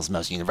personal is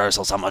most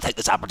universal, so I'm going to take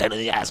this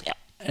opportunity to ask you.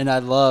 And I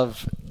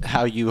love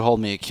how you hold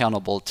me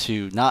accountable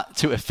to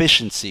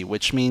efficiency,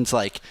 which means,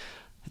 like,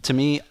 to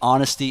me,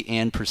 honesty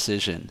and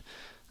precision.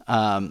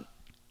 Montana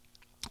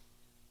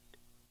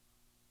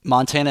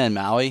and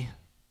Maui,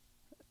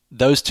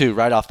 those two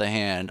right off the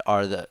hand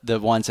are the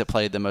ones that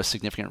played the most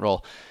significant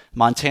role.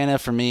 Montana,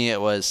 for me,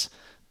 it was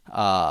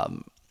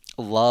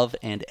love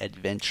and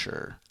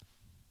adventure.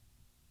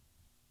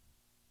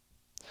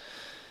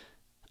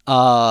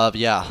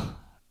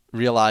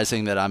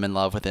 Realizing that I'm in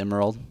love with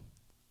Emerald.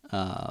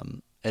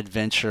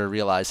 Adventure,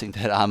 realizing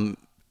that I'm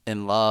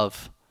in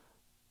love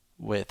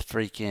with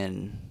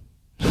freaking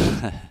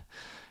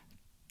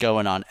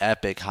going on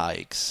epic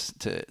hikes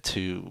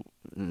to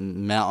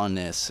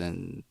mountainous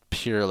and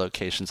pure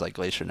locations like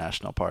Glacier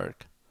National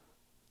Park.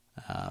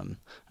 And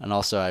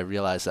also I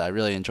realized that I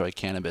really enjoy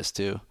cannabis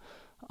too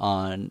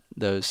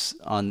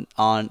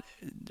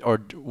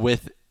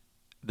with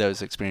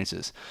those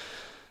experiences.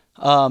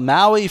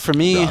 Maui for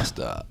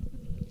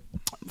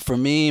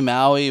me,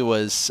 Maui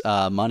was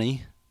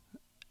money.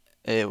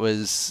 It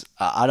was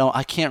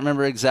I can't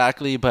remember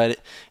exactly, but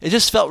it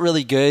just felt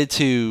really good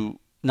to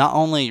not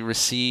only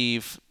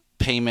receive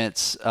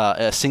payments,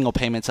 single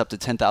payments up to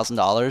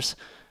 $10,000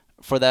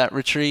 for that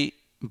retreat,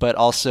 but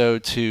also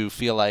to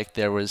feel like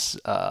there was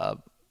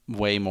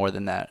way more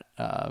than that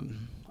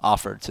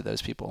offered to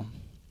those people.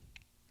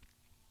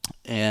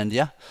 And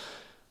yeah.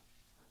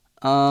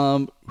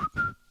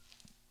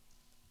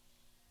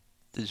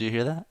 Did you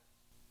hear that?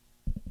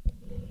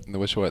 The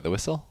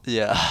whistle?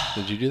 Yeah.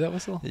 Did you do that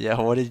whistle? Yeah.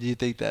 What did you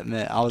think that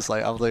meant? I was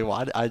like,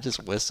 why did I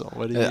just whistle?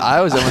 What did you I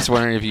was almost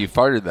wondering if you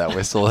farted that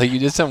whistle. Like, you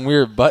did some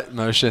weird butt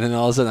motion, and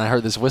all of a sudden I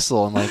heard this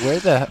whistle. I'm like,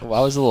 I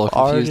was a little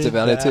confused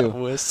about it too.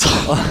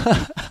 Whistle.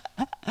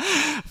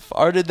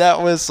 Farted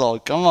that whistle.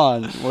 Come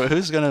on.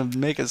 Who's gonna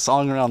make a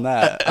song around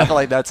that? I feel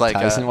like that's like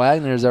Tyson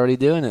Wagner's already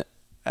doing it.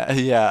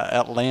 Yeah,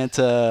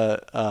 Atlanta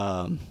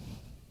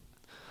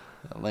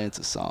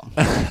song.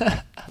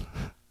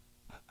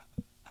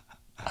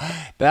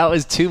 That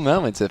was 2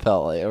 moments, it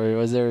felt like. Or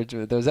was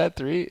that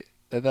 3?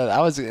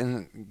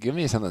 Give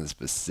me something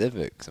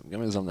specific.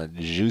 Give me something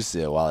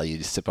juicy while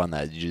you sip on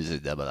that juicy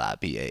double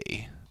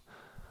IPA.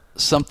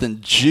 Something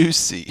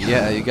juicy.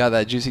 Yeah, you got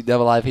that juicy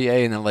double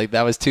IPA, and then, like,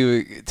 that was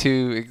two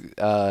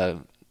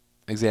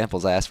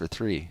examples. I asked for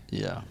 3.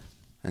 Yeah.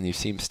 And you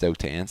seem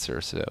stoked to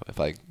answer. So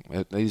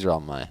these are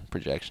all my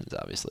projections,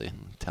 obviously.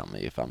 Tell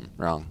me if I'm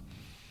wrong.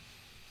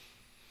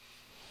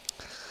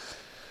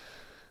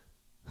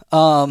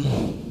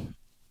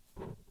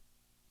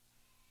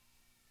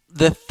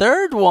 The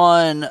third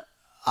one,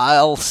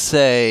 I'll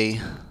say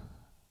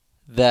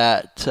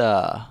that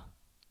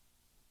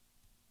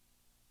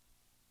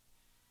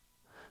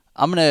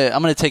I'm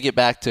gonna take it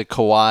back to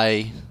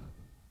Kauai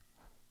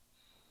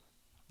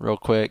real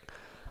quick.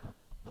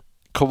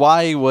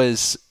 Kauai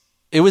was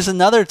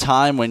another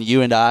time when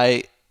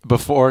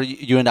before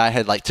you and I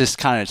had, like, just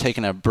kind of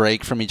taken a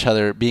break from each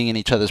other, being in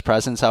each other's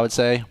presence, I would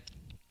say,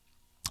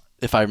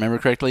 if I remember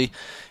correctly.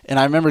 And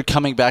I remember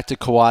coming back to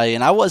Kauai,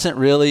 and I wasn't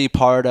really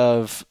part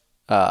of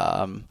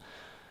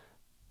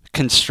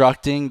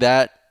constructing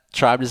that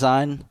tribe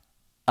design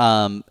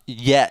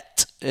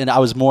yet, and I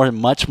was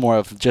much more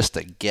of just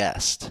a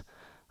guest.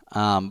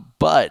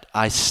 But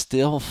I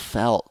still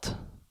felt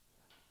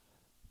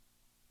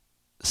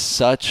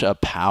such a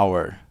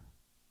power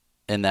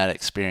in that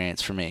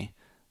experience for me.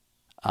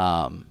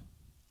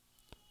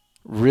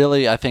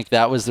 Really, I think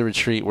that was the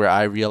retreat where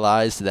I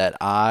realized that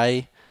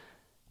I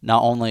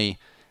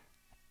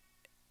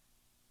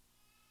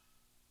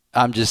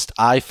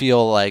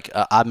feel like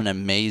I'm an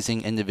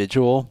amazing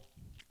individual,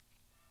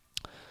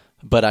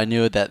 but I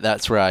knew that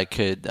that's where I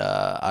could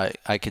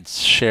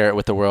share it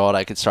with the world.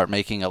 I could start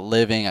making a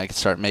living. I could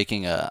start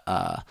making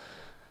a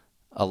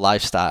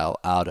lifestyle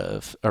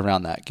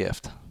around that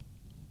gift.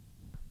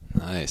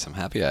 Nice. I'm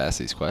happy I asked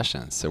these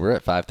questions. So we're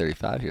at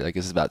 5:35 here. Like,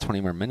 this is about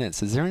 20 more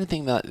minutes. Is there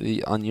anything that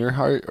on your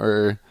heart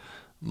or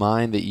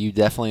mind that you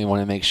definitely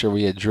want to make sure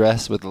we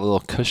address with a little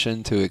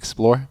cushion to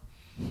explore?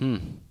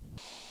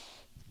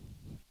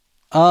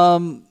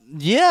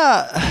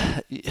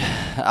 Yeah.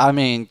 I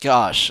mean,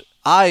 gosh,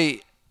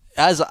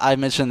 as I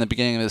mentioned in the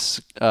beginning of this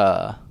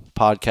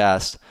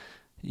podcast,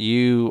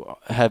 you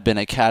have been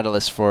a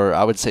catalyst for,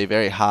 I would say,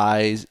 very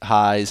highs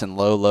and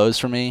lows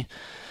for me.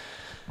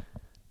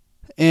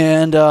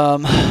 And I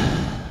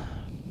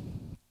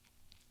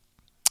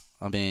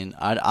mean,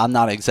 I'm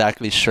not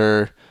exactly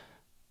sure.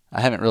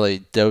 I haven't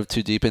really dove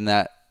too deep in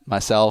that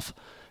myself,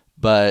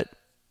 but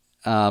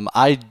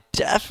I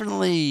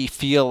definitely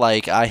feel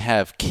like I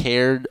have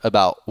cared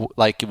about,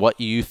 like, what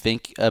you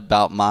think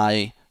about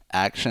my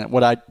action,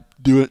 what I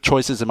do,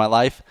 choices in my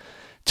life,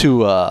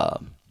 to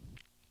an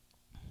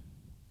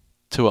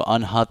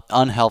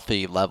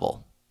unhealthy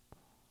level.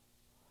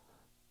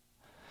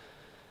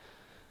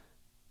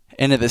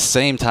 And at the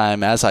same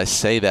time, as I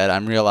say that,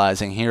 I'm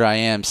realizing here I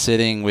am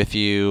sitting with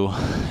you,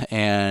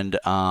 and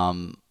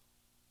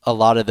a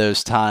lot of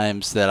those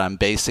times that I'm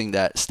basing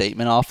that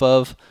statement off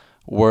of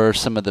were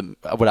some of the,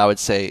 what I would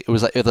say, it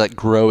was like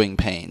growing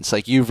pains.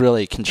 Like, you've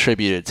really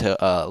contributed to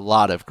a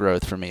lot of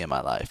growth for me in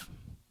my life,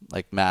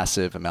 like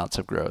massive amounts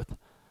of growth.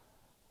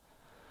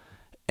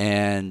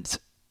 And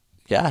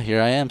yeah,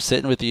 here I am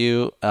sitting with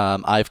you.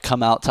 I've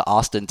come out to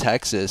Austin,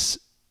 Texas,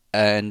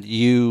 and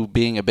you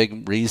being a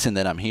big reason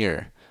that I'm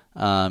here.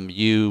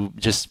 You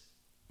just,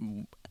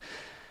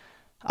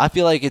 I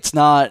feel like it's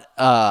not,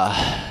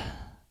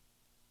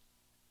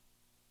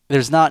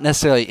 there's not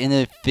necessarily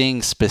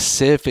anything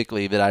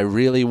specifically that I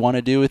really want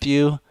to do with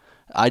you.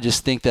 I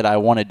just think that I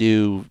want to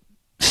do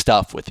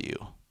stuff with you.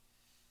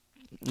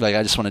 Like,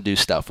 I just want to do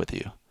stuff with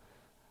you.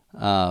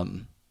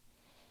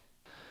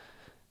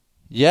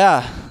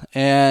 Yeah,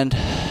 and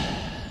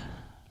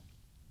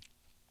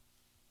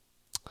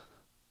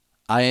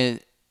I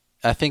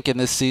think in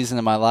this season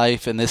of my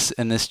life, in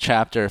this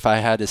chapter, if I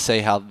had to say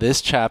how this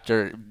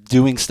chapter,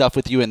 doing stuff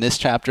with you in this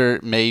chapter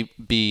may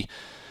be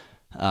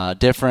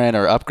different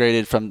or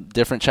upgraded from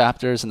different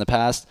chapters in the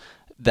past,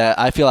 that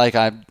I feel like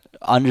I'm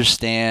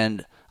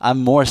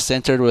more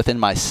centered within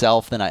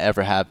myself than I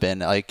ever have been.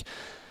 Like,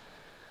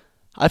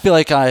 I feel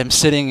like I'm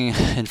sitting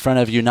in front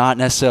of you not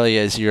necessarily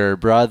as your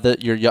brother,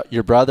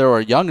 your brother or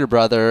younger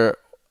brother,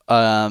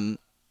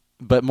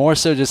 but more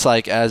so just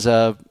like as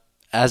a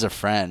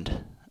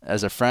friend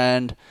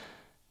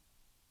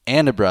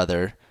and a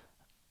brother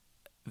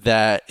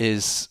that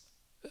is.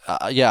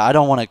 I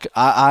don't want to.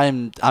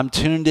 I'm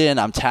tuned in.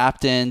 I'm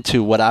tapped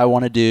into what I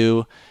want to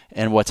do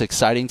and what's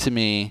exciting to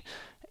me,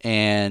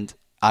 and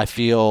I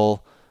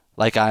feel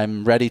like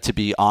I'm ready to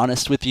be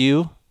honest with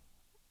you,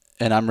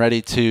 and I'm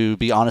ready to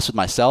be honest with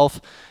myself,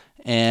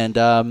 and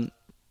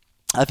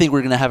I think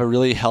we're gonna have a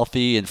really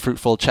healthy and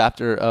fruitful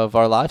chapter of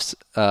our lives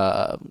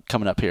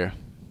coming up here.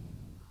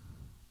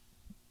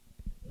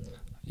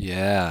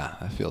 Yeah,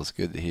 that feels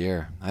good to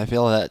hear. I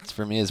feel that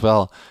for me as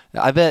well.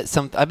 I bet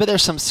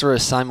there's some sort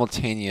of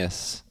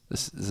simultaneous.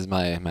 This is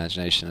my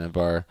imagination of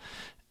our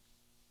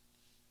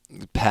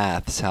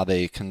paths, how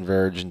they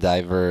converge and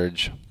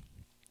diverge.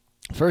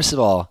 First of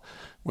all,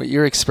 what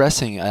you're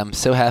expressing, I'm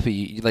so happy.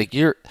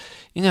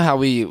 You know how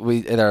we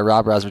at our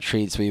RawBrahs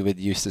retreats, we would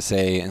used to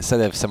say,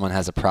 instead of someone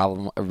has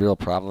a real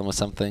problem with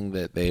something,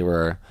 that they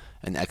were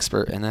an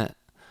expert in it.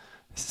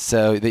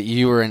 So that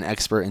you were an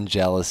expert in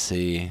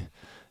jealousy.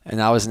 And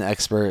I was an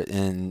expert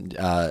in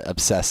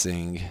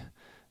obsessing.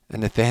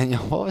 And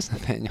Nathaniel, what was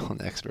Nathaniel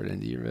an expert in?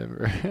 Do you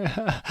remember?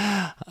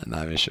 I'm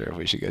not even sure if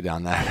we should go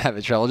down that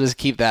rabbit trail. We'll just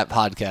keep that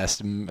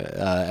podcast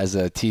as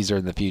a teaser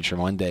in the future.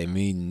 One day,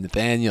 me and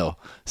Nathaniel,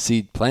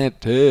 seed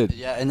planted.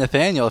 Yeah, and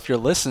Nathaniel, if you're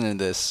listening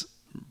to this,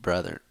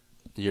 brother,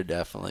 you're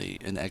definitely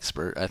an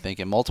expert, I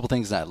think, in multiple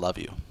things, and I love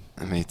you.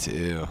 Me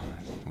too.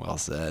 Well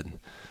said.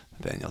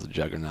 Nathaniel's a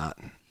juggernaut.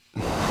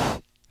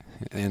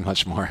 And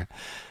much more.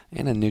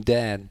 And a new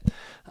dad.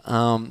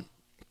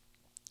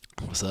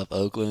 What's up,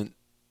 Oakland?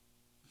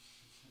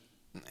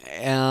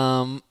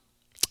 I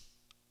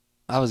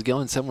was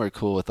going somewhere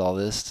cool with all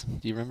this.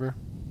 Do you remember?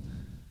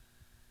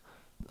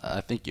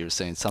 I think you were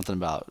saying something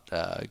about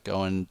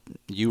going.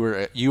 You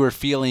were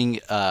feeling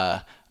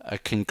a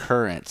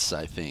concurrence,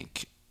 I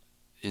think,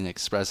 in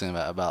expressing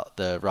about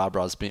the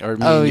RawBrahs being, or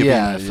me and you being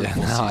in a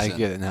fruitful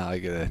season. Now I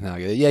get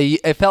it. Yeah,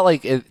 it felt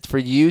like for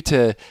you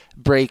to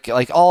break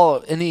like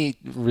any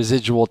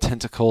residual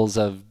tentacles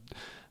of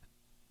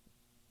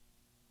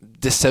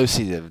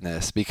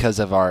dissociativeness because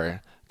of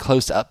our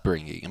close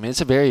upbringing. I mean,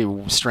 it's a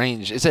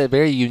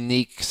very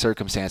unique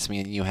circumstance me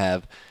and you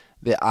have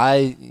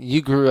that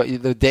you grew up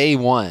the day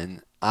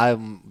one.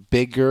 I'm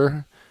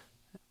bigger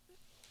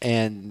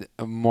and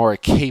more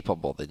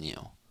capable than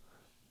you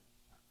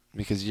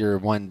because you're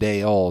 1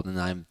 day old and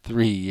I'm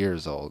 3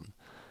 years old,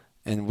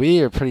 and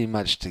we are pretty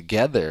much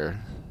together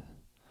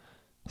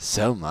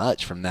so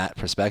much from that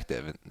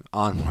perspective and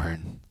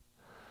onward.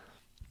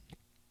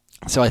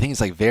 So I think it's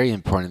like very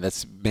important.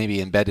 That's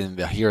maybe embedded in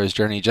the hero's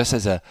journey, just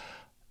as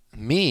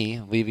me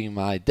leaving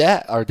our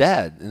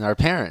dad and our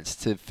parents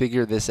to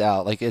figure this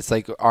out. Like it's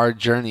like our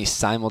journey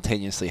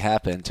simultaneously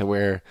happened to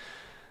where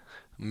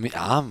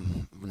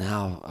I'm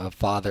now a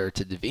father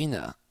to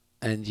Davina,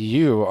 and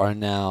you are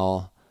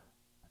now,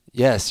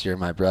 yes, you're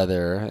my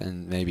brother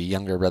and maybe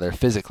younger brother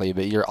physically,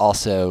 but you're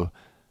also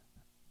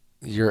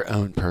your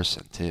own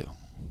person too.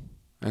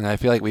 And I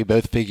feel like we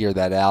both figured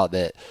that out,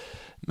 that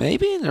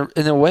maybe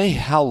in a way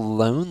how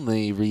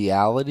lonely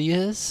reality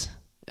is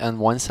on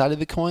one side of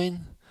the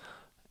coin,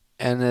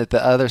 and at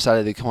the other side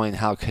of the coin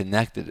how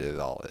connected it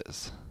all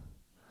is.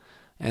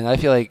 And I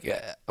feel like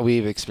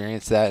we've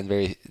experienced that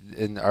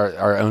in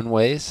our own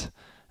ways,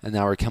 and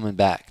now we're coming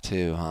back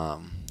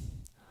to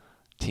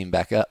team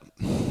back up.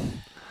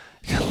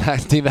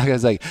 Team back up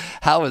is like,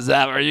 how was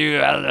that for you?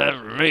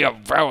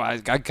 Bro, I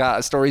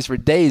got stories for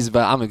days,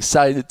 but I'm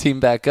excited to team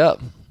back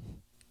up.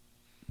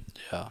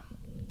 Yeah.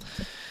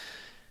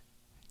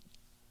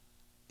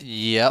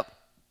 Yep.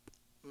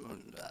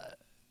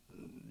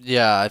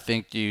 Yeah, I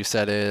think you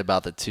said it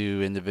about the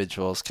two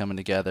individuals coming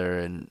together,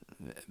 and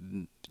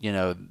you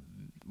know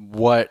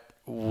what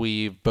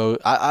we both.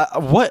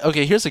 What?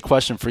 Okay, here's a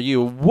question for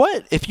you.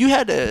 What if you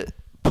had to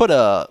put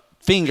a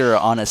finger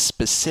on a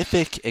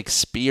specific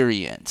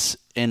experience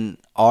in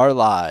our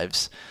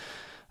lives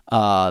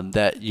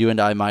that you and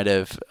I might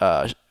have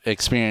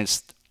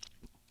experienced?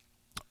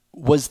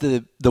 Was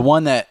the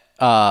one that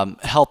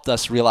helped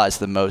us realize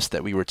the most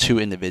that we were two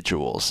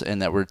individuals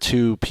and that we're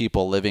two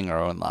people living our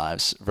own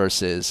lives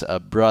versus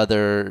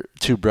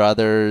two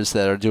brothers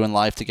that are doing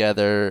life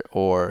together,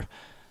 or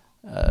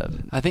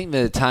I think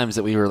the times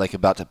that we were like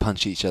about to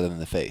punch each other in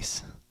the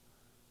face.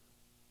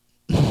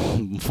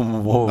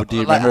 Whoa, do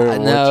you remember?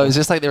 No, it was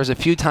just like there was a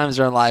few times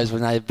in our lives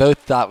when I both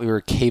thought we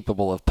were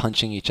capable of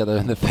punching each other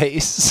in the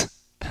face.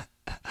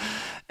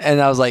 And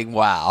I was like,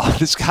 wow,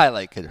 this guy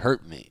like could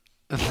hurt me.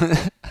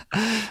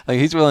 Like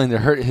he's willing to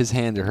hurt his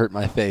hand to hurt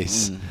my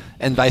face,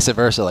 and vice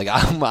versa. Like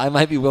I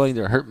might be willing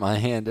to hurt my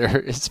hand to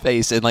hurt his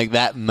face in like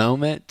that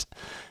moment.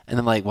 And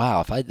I'm like,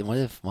 wow,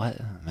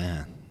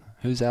 man,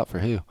 who's out for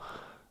who?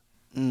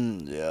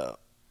 Yeah.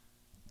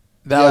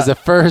 That was the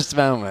first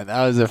moment.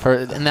 That was the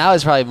first, and that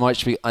was probably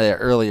much at an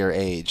earlier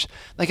age.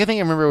 Like I think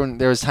I remember when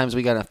there was times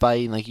we got in a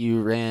fight, and like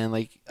you ran,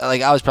 like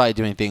I was probably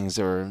doing things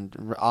that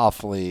were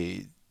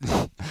awfully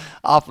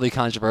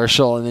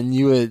controversial, and then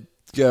you would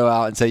go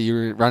out and say you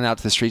were running out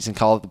to the streets and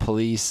call the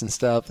police and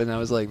stuff, and I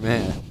was like,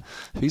 man,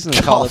 who's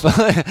gonna call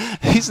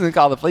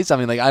the police on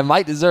me? Like I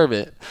might deserve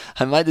it.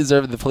 I might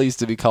deserve the police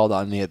to be called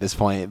on me at this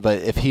point,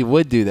 but if he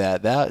would do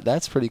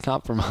that's pretty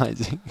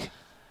compromising.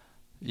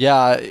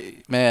 Yeah,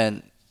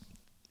 man.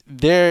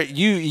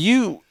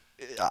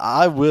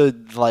 I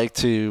would like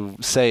to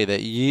say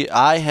that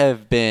I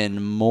have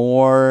been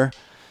more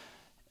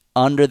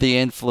under the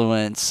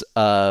influence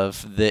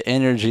of the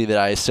energy that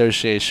I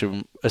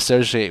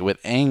associate with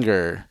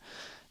anger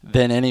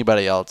than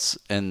anybody else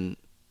in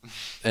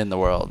the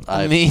world.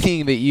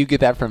 Meaning that you get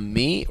that from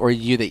me, or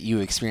that you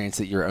experience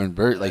at your own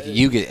birth, like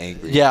you get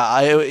angry. Yeah,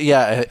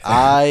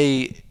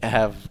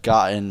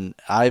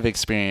 I've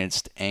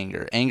experienced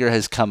anger. Anger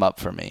has come up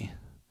for me.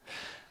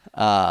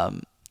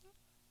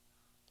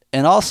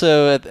 And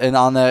also, and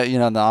on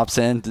the on the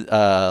opposite end,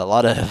 a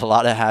lot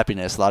of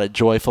happiness, a lot of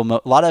joyful,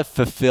 a lot of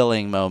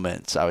fulfilling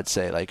moments. I would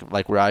say,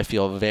 like where I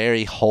feel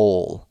very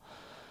whole.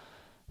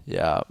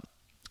 Yeah.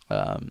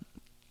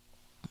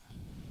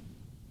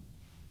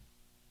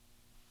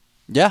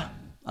 Yeah.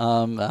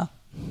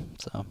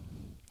 So.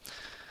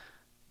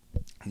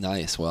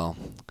 Nice. Well,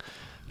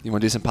 you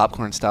want to do some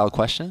popcorn style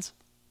questions?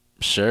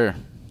 Sure.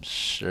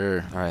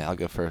 All right, I'll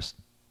go first.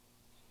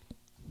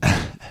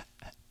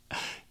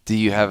 Do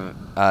you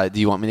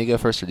want me to go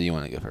first, or do you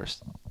want to go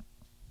first?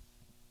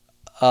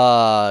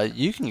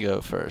 You can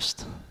go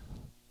first.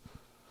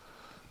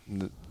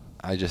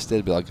 I just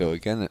did, but I'll go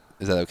again.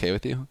 Is that okay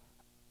with you?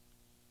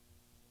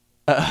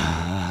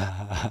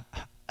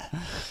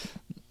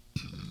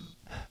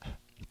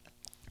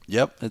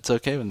 Yep, it's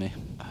okay with me.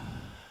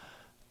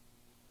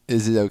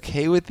 Is it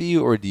okay with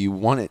you, or do you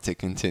want it to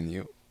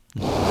continue?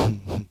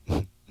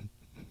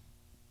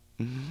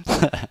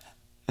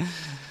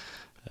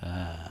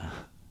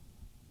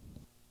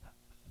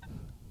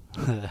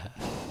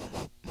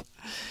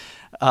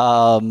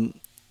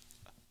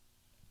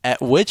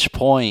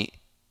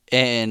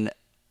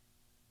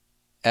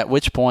 At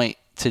which point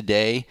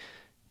today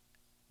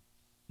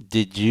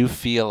did you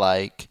feel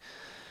like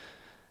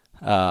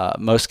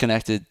most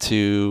connected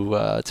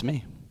to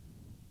me?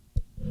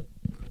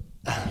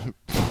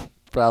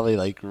 Probably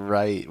like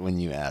right when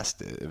you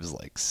asked it. It was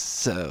like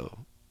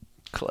so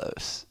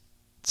close,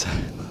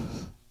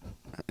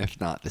 if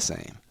not the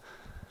same.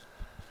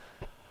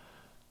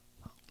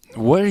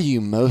 What are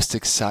you most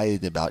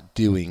excited about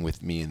doing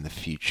with me in the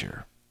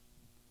future?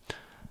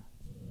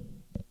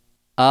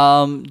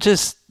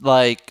 Just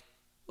like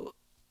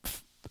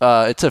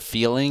it's a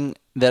feeling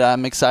that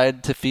I'm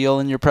excited to feel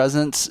in your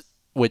presence,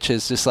 which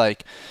is just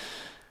like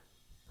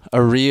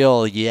a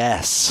real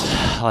yes,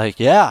 like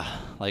yeah,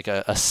 like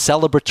a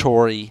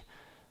celebratory,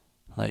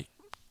 like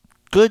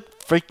good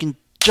freaking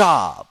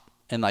job,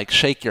 and like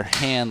shake your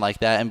hand like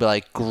that and be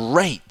like,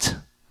 great,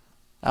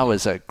 that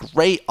was a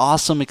great,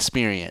 awesome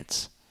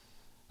experience.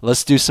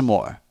 Let's do some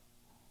more.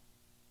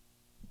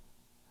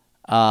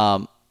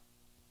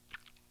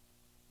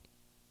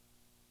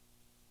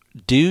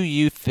 Do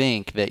you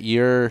think that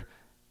you're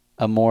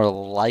a more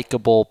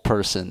likable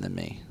person than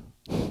me?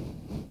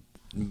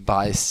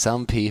 By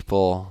some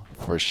people,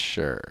 for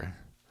sure.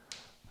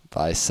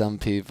 By some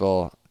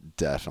people,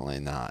 definitely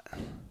not.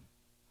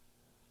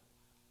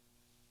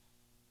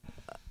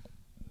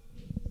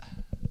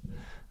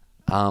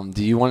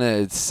 Do you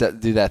want to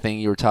do that thing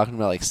you were talking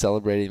about, like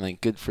celebrating, like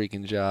good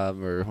freaking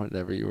job, or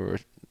whatever you were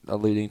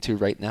alluding to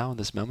right now in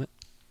this moment?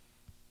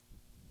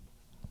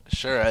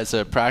 Sure, as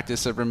a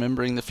practice of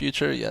remembering the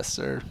future, yes,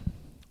 sir.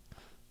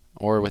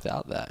 Or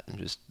without that,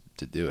 just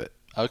to do it.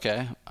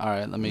 Okay, all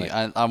right. Let me.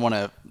 I want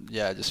to.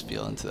 Yeah, just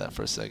feel into that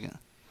for a second.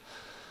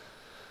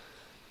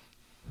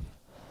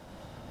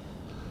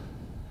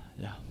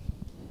 Yeah.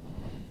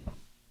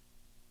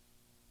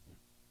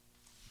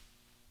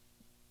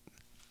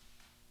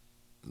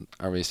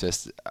 Are we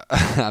supposed to,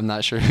 I'm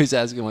not sure who's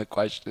asking what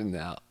question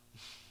now.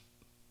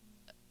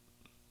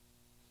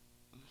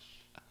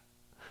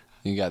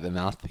 You got the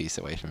mouthpiece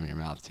away from your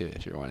mouth too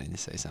if you're wanting to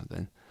say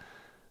something.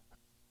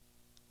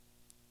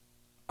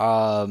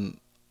 Are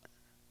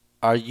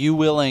you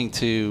willing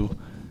to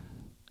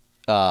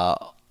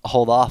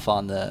hold off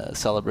on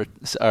the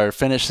or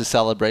finish the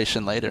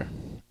celebration later?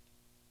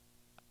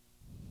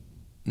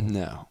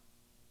 No.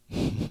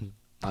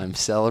 I'm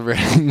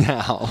celebrating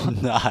now.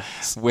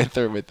 Nice. With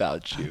or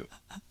without you.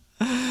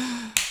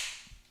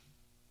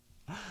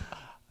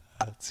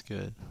 That's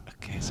good.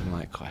 Okay, so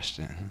my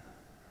question.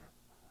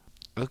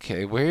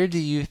 Okay, what do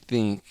you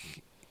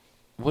think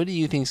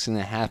is going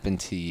to happen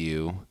to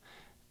you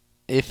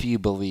if you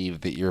believe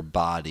that your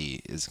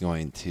body is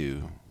going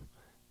to,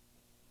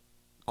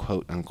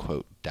 quote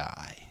unquote,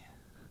 die?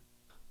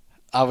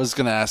 I was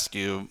going to ask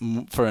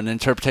you for an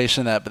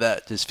interpretation of that, but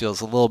that just feels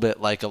a little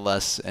bit like a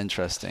less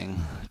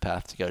interesting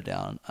path to go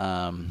down.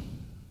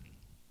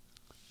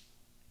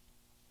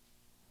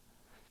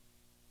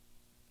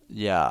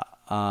 Yeah.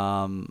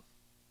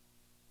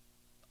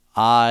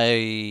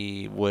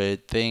 I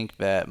would think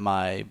that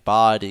my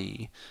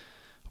body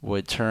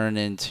would turn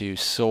into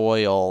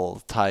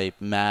soil type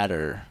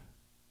matter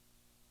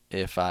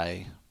if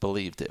I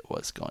believed it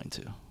was going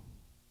to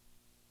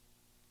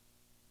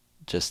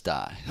just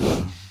die.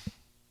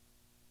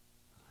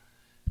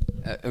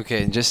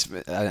 Okay, and just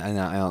I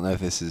don't know if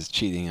this is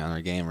cheating on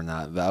our game or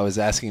not, but I was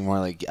asking more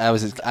like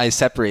I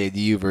separated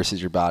you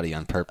versus your body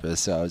on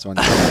purpose, so I was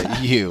wondering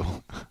about you.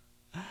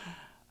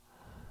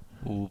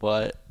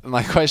 What?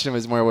 My question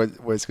was more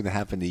what's going to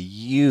happen to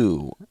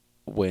you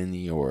when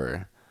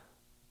your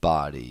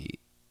body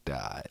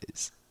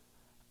dies.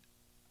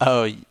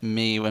 Oh,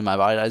 me when my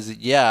body dies?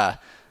 Yeah.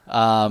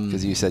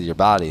 Because you said your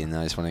body, and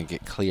I just want to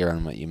get clear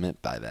on what you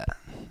meant by that.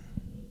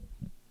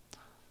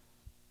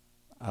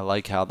 I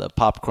like how the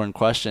popcorn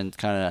question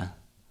kind of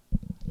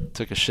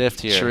took a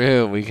shift here.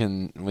 True. We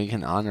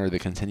can honor the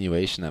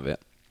continuation of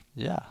it.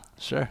 Yeah,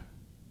 sure.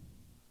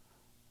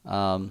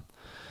 And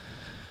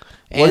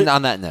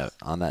on that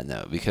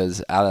note,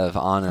 because out of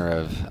honor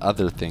of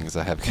other things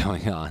I have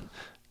going on,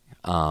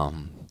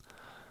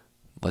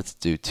 let's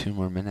do 2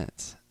 more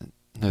minutes.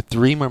 No,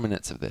 3 more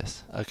minutes of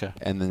this. Okay.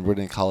 And then we're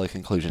going to call a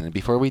conclusion. And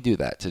before we do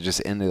that, to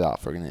just end it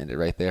off, we're going to end it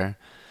right there.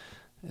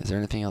 Is there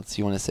anything else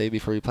you want to say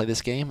before we play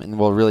this game? And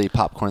we'll really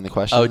popcorn the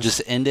questions. Oh,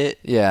 just end it?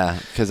 Yeah,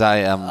 because I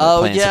am.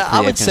 Oh, yeah.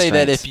 I would say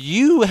that if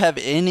you have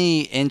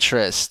any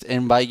interest,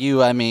 and by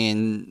you I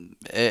mean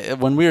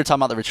when we were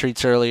talking about the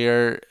retreats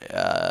earlier,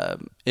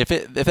 if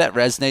that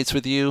resonates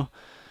with you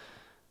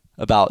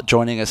about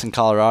joining us in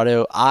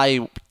Colorado,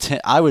 I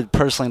would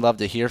personally love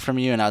to hear from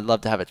you, and I'd love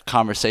to have a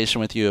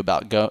conversation with you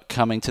about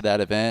coming to that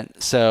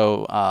event.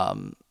 So.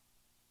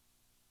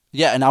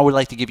 Yeah, and I would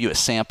like to give you a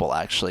sample,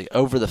 actually,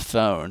 over the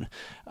phone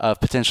of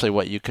potentially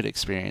what you could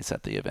experience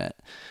at the event.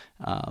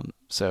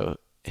 So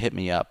hit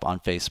me up on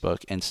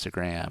Facebook,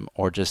 Instagram,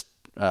 or just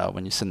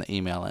when you send the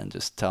email in,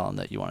 just tell them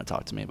that you want to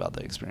talk to me about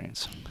the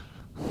experience.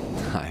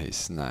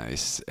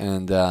 Nice.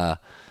 And,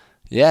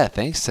 yeah,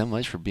 thanks so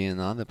much for being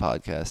on the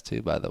podcast,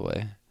 too, by the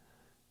way.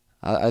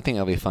 I think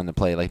it'll be fun to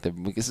play.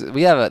 Because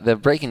we have the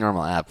Breaking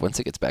Normal app.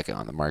 Once it gets back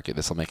on the market,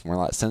 this will make more a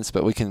lot of sense.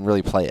 But we can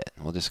really play it.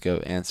 We'll just go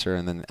answer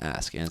and then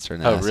ask, answer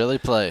and ask. Oh, really?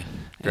 Play.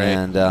 Great.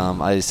 And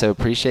I so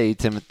appreciate you,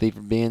 Timothy,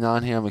 for being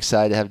on here. I'm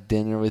excited to have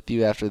dinner with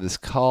you after this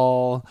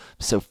call.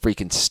 I'm so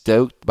freaking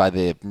stoked by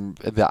the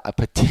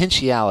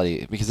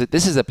potentiality, because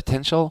this is a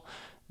potential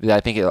that I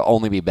think it'll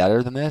only be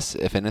better than this,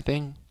 if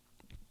anything.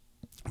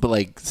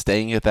 But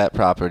staying at that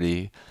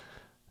property,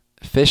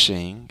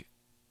 fishing,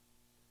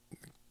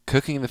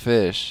 cooking the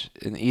fish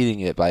and eating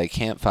it by a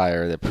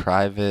campfire at a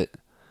private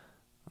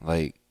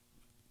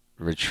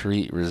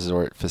retreat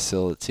resort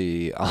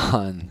facility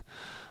under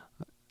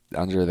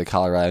the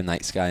Colorado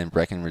night sky in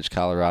Breckenridge,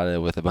 Colorado,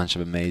 with a bunch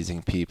of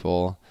amazing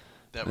people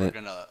the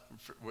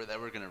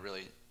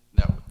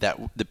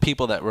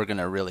people that we're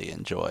gonna really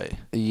enjoy.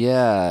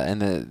 Yeah,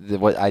 and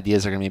what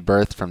ideas are gonna be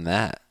birthed from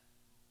that,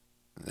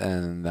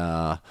 and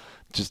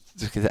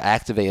just to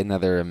activate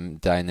another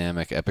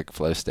dynamic, epic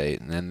flow state,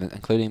 and then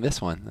including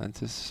this one. It's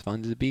just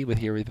fun to be with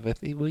here with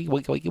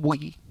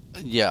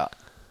Yeah.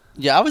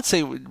 Yeah, I would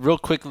say real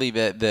quickly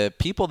that the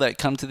people that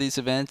come to these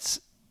events,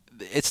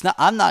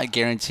 I'm not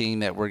guaranteeing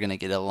that we're going to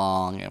get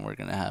along and we're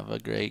going to have a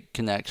great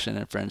connection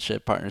and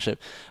friendship,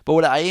 partnership. But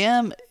what I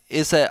am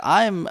is that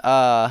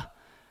I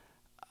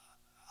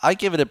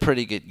give it a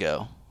pretty good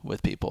go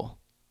with people.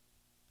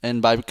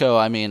 And by go,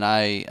 I mean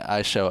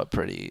I show up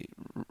pretty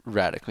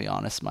radically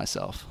honest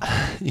myself.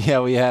 Yeah,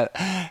 we had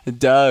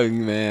Doug,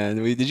 man.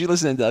 Did you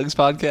listen to Doug's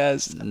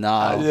podcast? No.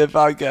 I did a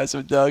podcast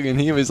with Doug, and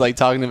he was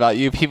talking about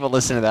you. People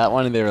listen to that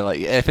one, and they were like,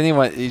 if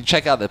anyone, you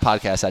check out the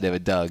podcast I did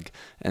with Doug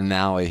and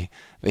Maui.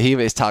 But he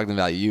was talking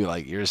about you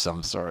like you're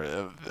some sort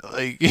of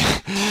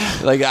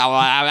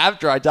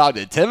after I talked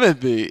to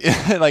Timothy,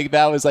 like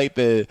that was like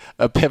a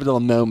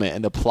pivotal moment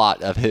in the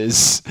plot of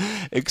his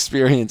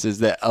experiences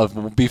that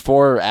of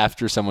before or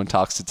after someone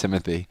talks to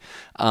Timothy.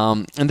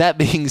 And that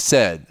being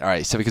said, all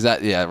right, so because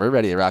we're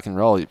ready to rock and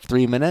roll.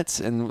 3 minutes,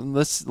 and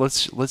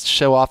let's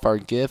show off our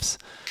gifts.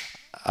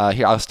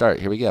 Here, I'll start.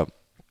 Here we go.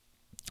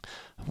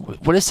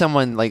 What if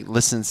someone like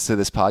listens to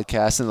this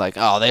podcast and like,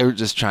 oh, they were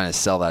just trying to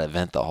sell that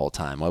event the whole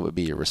time? What would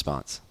be your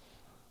response?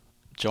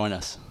 Join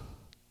us.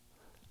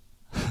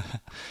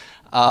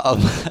 How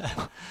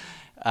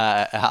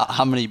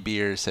many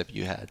beers have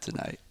you had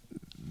tonight?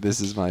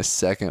 This is my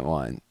second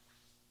one.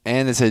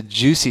 And it's a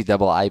juicy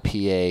double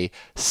IPA,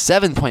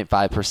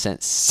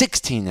 7.5%,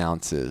 16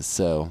 ounces.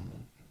 So,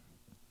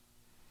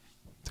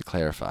 to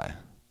clarify.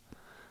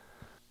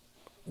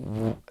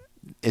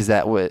 Is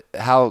that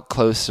how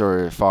close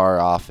or far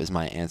off is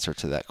my answer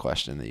to that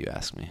question that you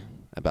asked me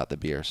about the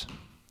beers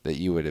that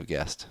you would have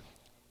guessed?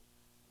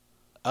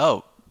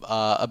 Oh,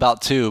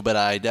 about 2, but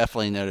I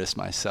definitely noticed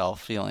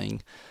myself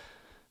feeling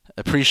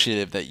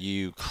appreciative that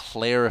you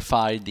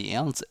clarified the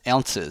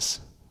ounces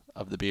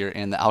of the beer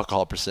and the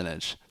alcohol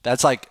percentage.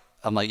 That's like,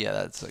 I'm like, yeah,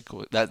 that's a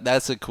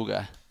cool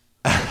guy.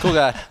 Cool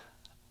guy.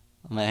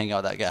 I'm gonna hang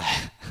out with that guy.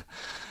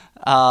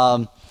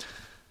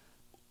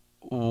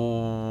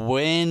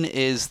 When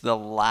is the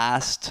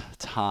last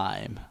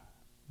time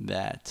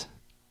that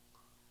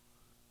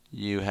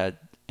you had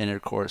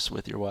intercourse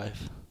with your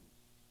wife?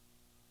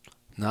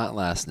 Not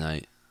last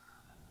night.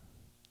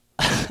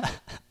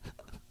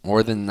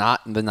 More than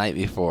not the night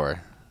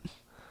before.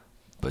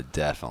 But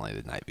definitely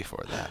the night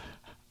before that.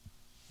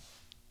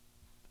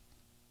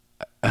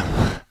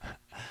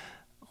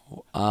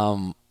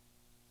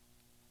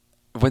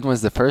 When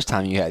was the first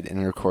time you had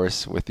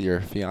intercourse with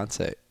your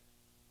fiance?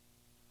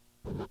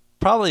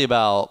 Probably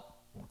about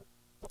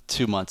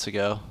 2 months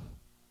ago.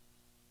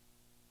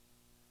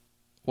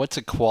 What's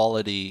a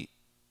quality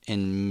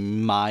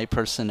in my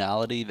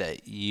personality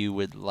that you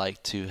would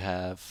like to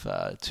have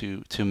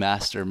to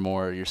master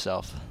more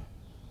yourself?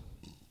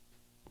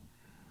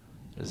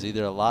 There's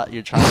either a lot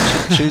you're trying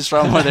to choose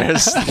from, or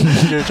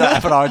you're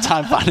having a hard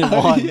time finding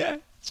one. Yeah.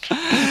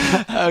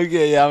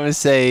 Okay, I'm gonna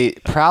say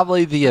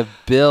probably the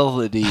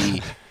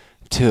ability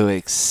to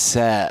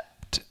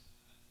accept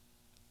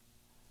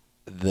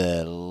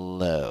the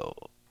low.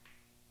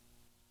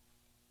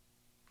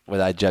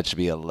 What I judge to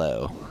be a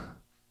low.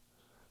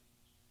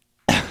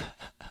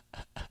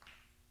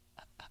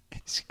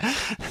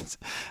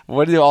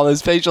 What do all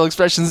those facial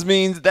expressions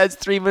mean? That's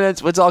 3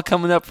 minutes. What's all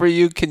coming up for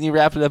you? Can you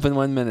wrap it up in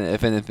 1 minute,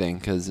 if anything?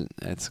 Because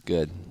that's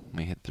good.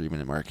 We hit 3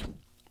 minute mark.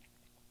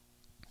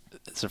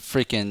 It's a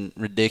freaking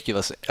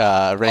ridiculous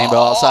rainbow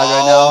outside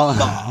right now.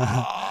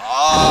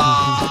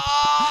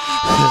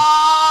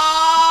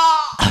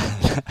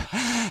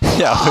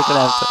 Yeah,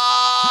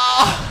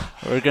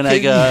 we're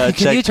gonna check.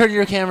 Can you turn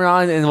your camera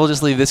on, and we'll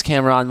just leave this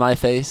camera on my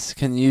face?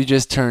 Can you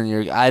just turn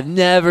your? I've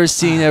never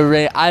seen a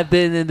rain. I've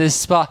been in this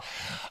spot.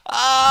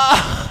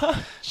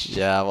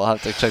 Yeah, we'll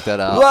have to check that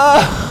out.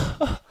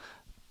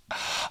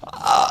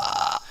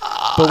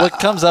 But what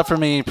comes up for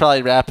me,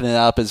 probably wrapping it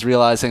up, is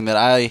realizing that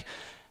I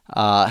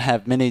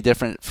have many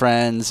different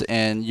friends,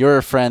 and you're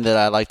a friend that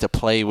I like to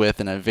play with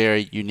in a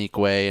very unique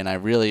way, and I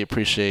really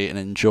appreciate and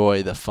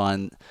enjoy the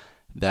fun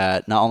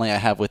that not only I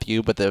have with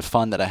you, but the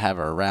fun that I have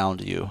around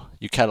you.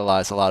 You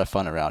catalyze a lot of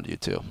fun around you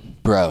too.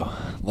 Bro,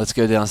 let's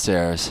go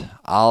downstairs.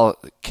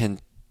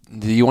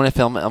 Do you want to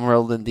film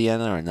Emerald,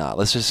 Indiana, or not?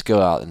 Let's just go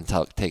out and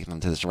take them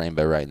to this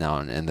rainbow right now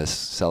and end this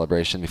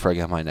celebration before I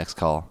get my next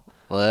call.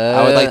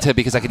 I would like to,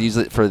 because I could use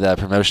it for the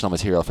promotional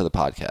material for the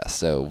podcast.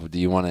 So do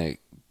you want to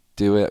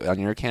do it on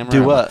your camera?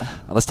 Do what?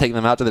 Let's take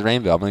them out to the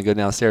rainbow. I'm going to go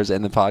downstairs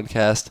and end the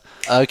podcast.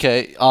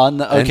 Okay. We'll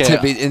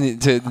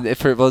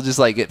just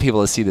like get people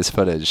to see this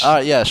footage. All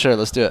right. Yeah, sure.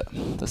 Let's do it.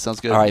 That sounds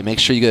good. All right. Make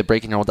sure you go to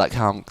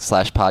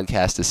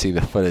breakingnormal.com/podcast to see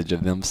the footage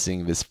of them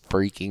seeing this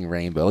freaking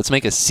rainbow. Let's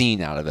make a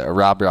scene out of it. A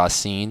RawBrahs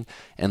scene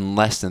in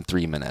less than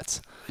 3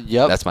 minutes.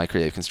 Yep. That's my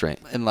creative constraint.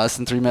 In less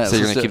than 3 minutes. So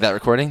you're going to keep that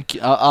recording?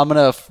 I'm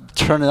going to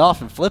turn it off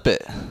and flip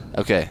it.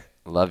 Okay.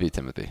 Love you,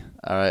 Timothy.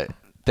 All right.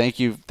 Thank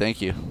you.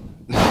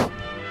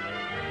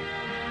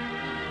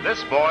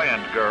 This boy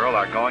and girl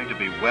are going to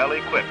be well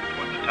equipped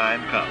when the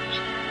time comes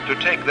to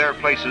take their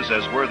places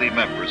as worthy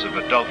members of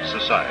adult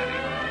society.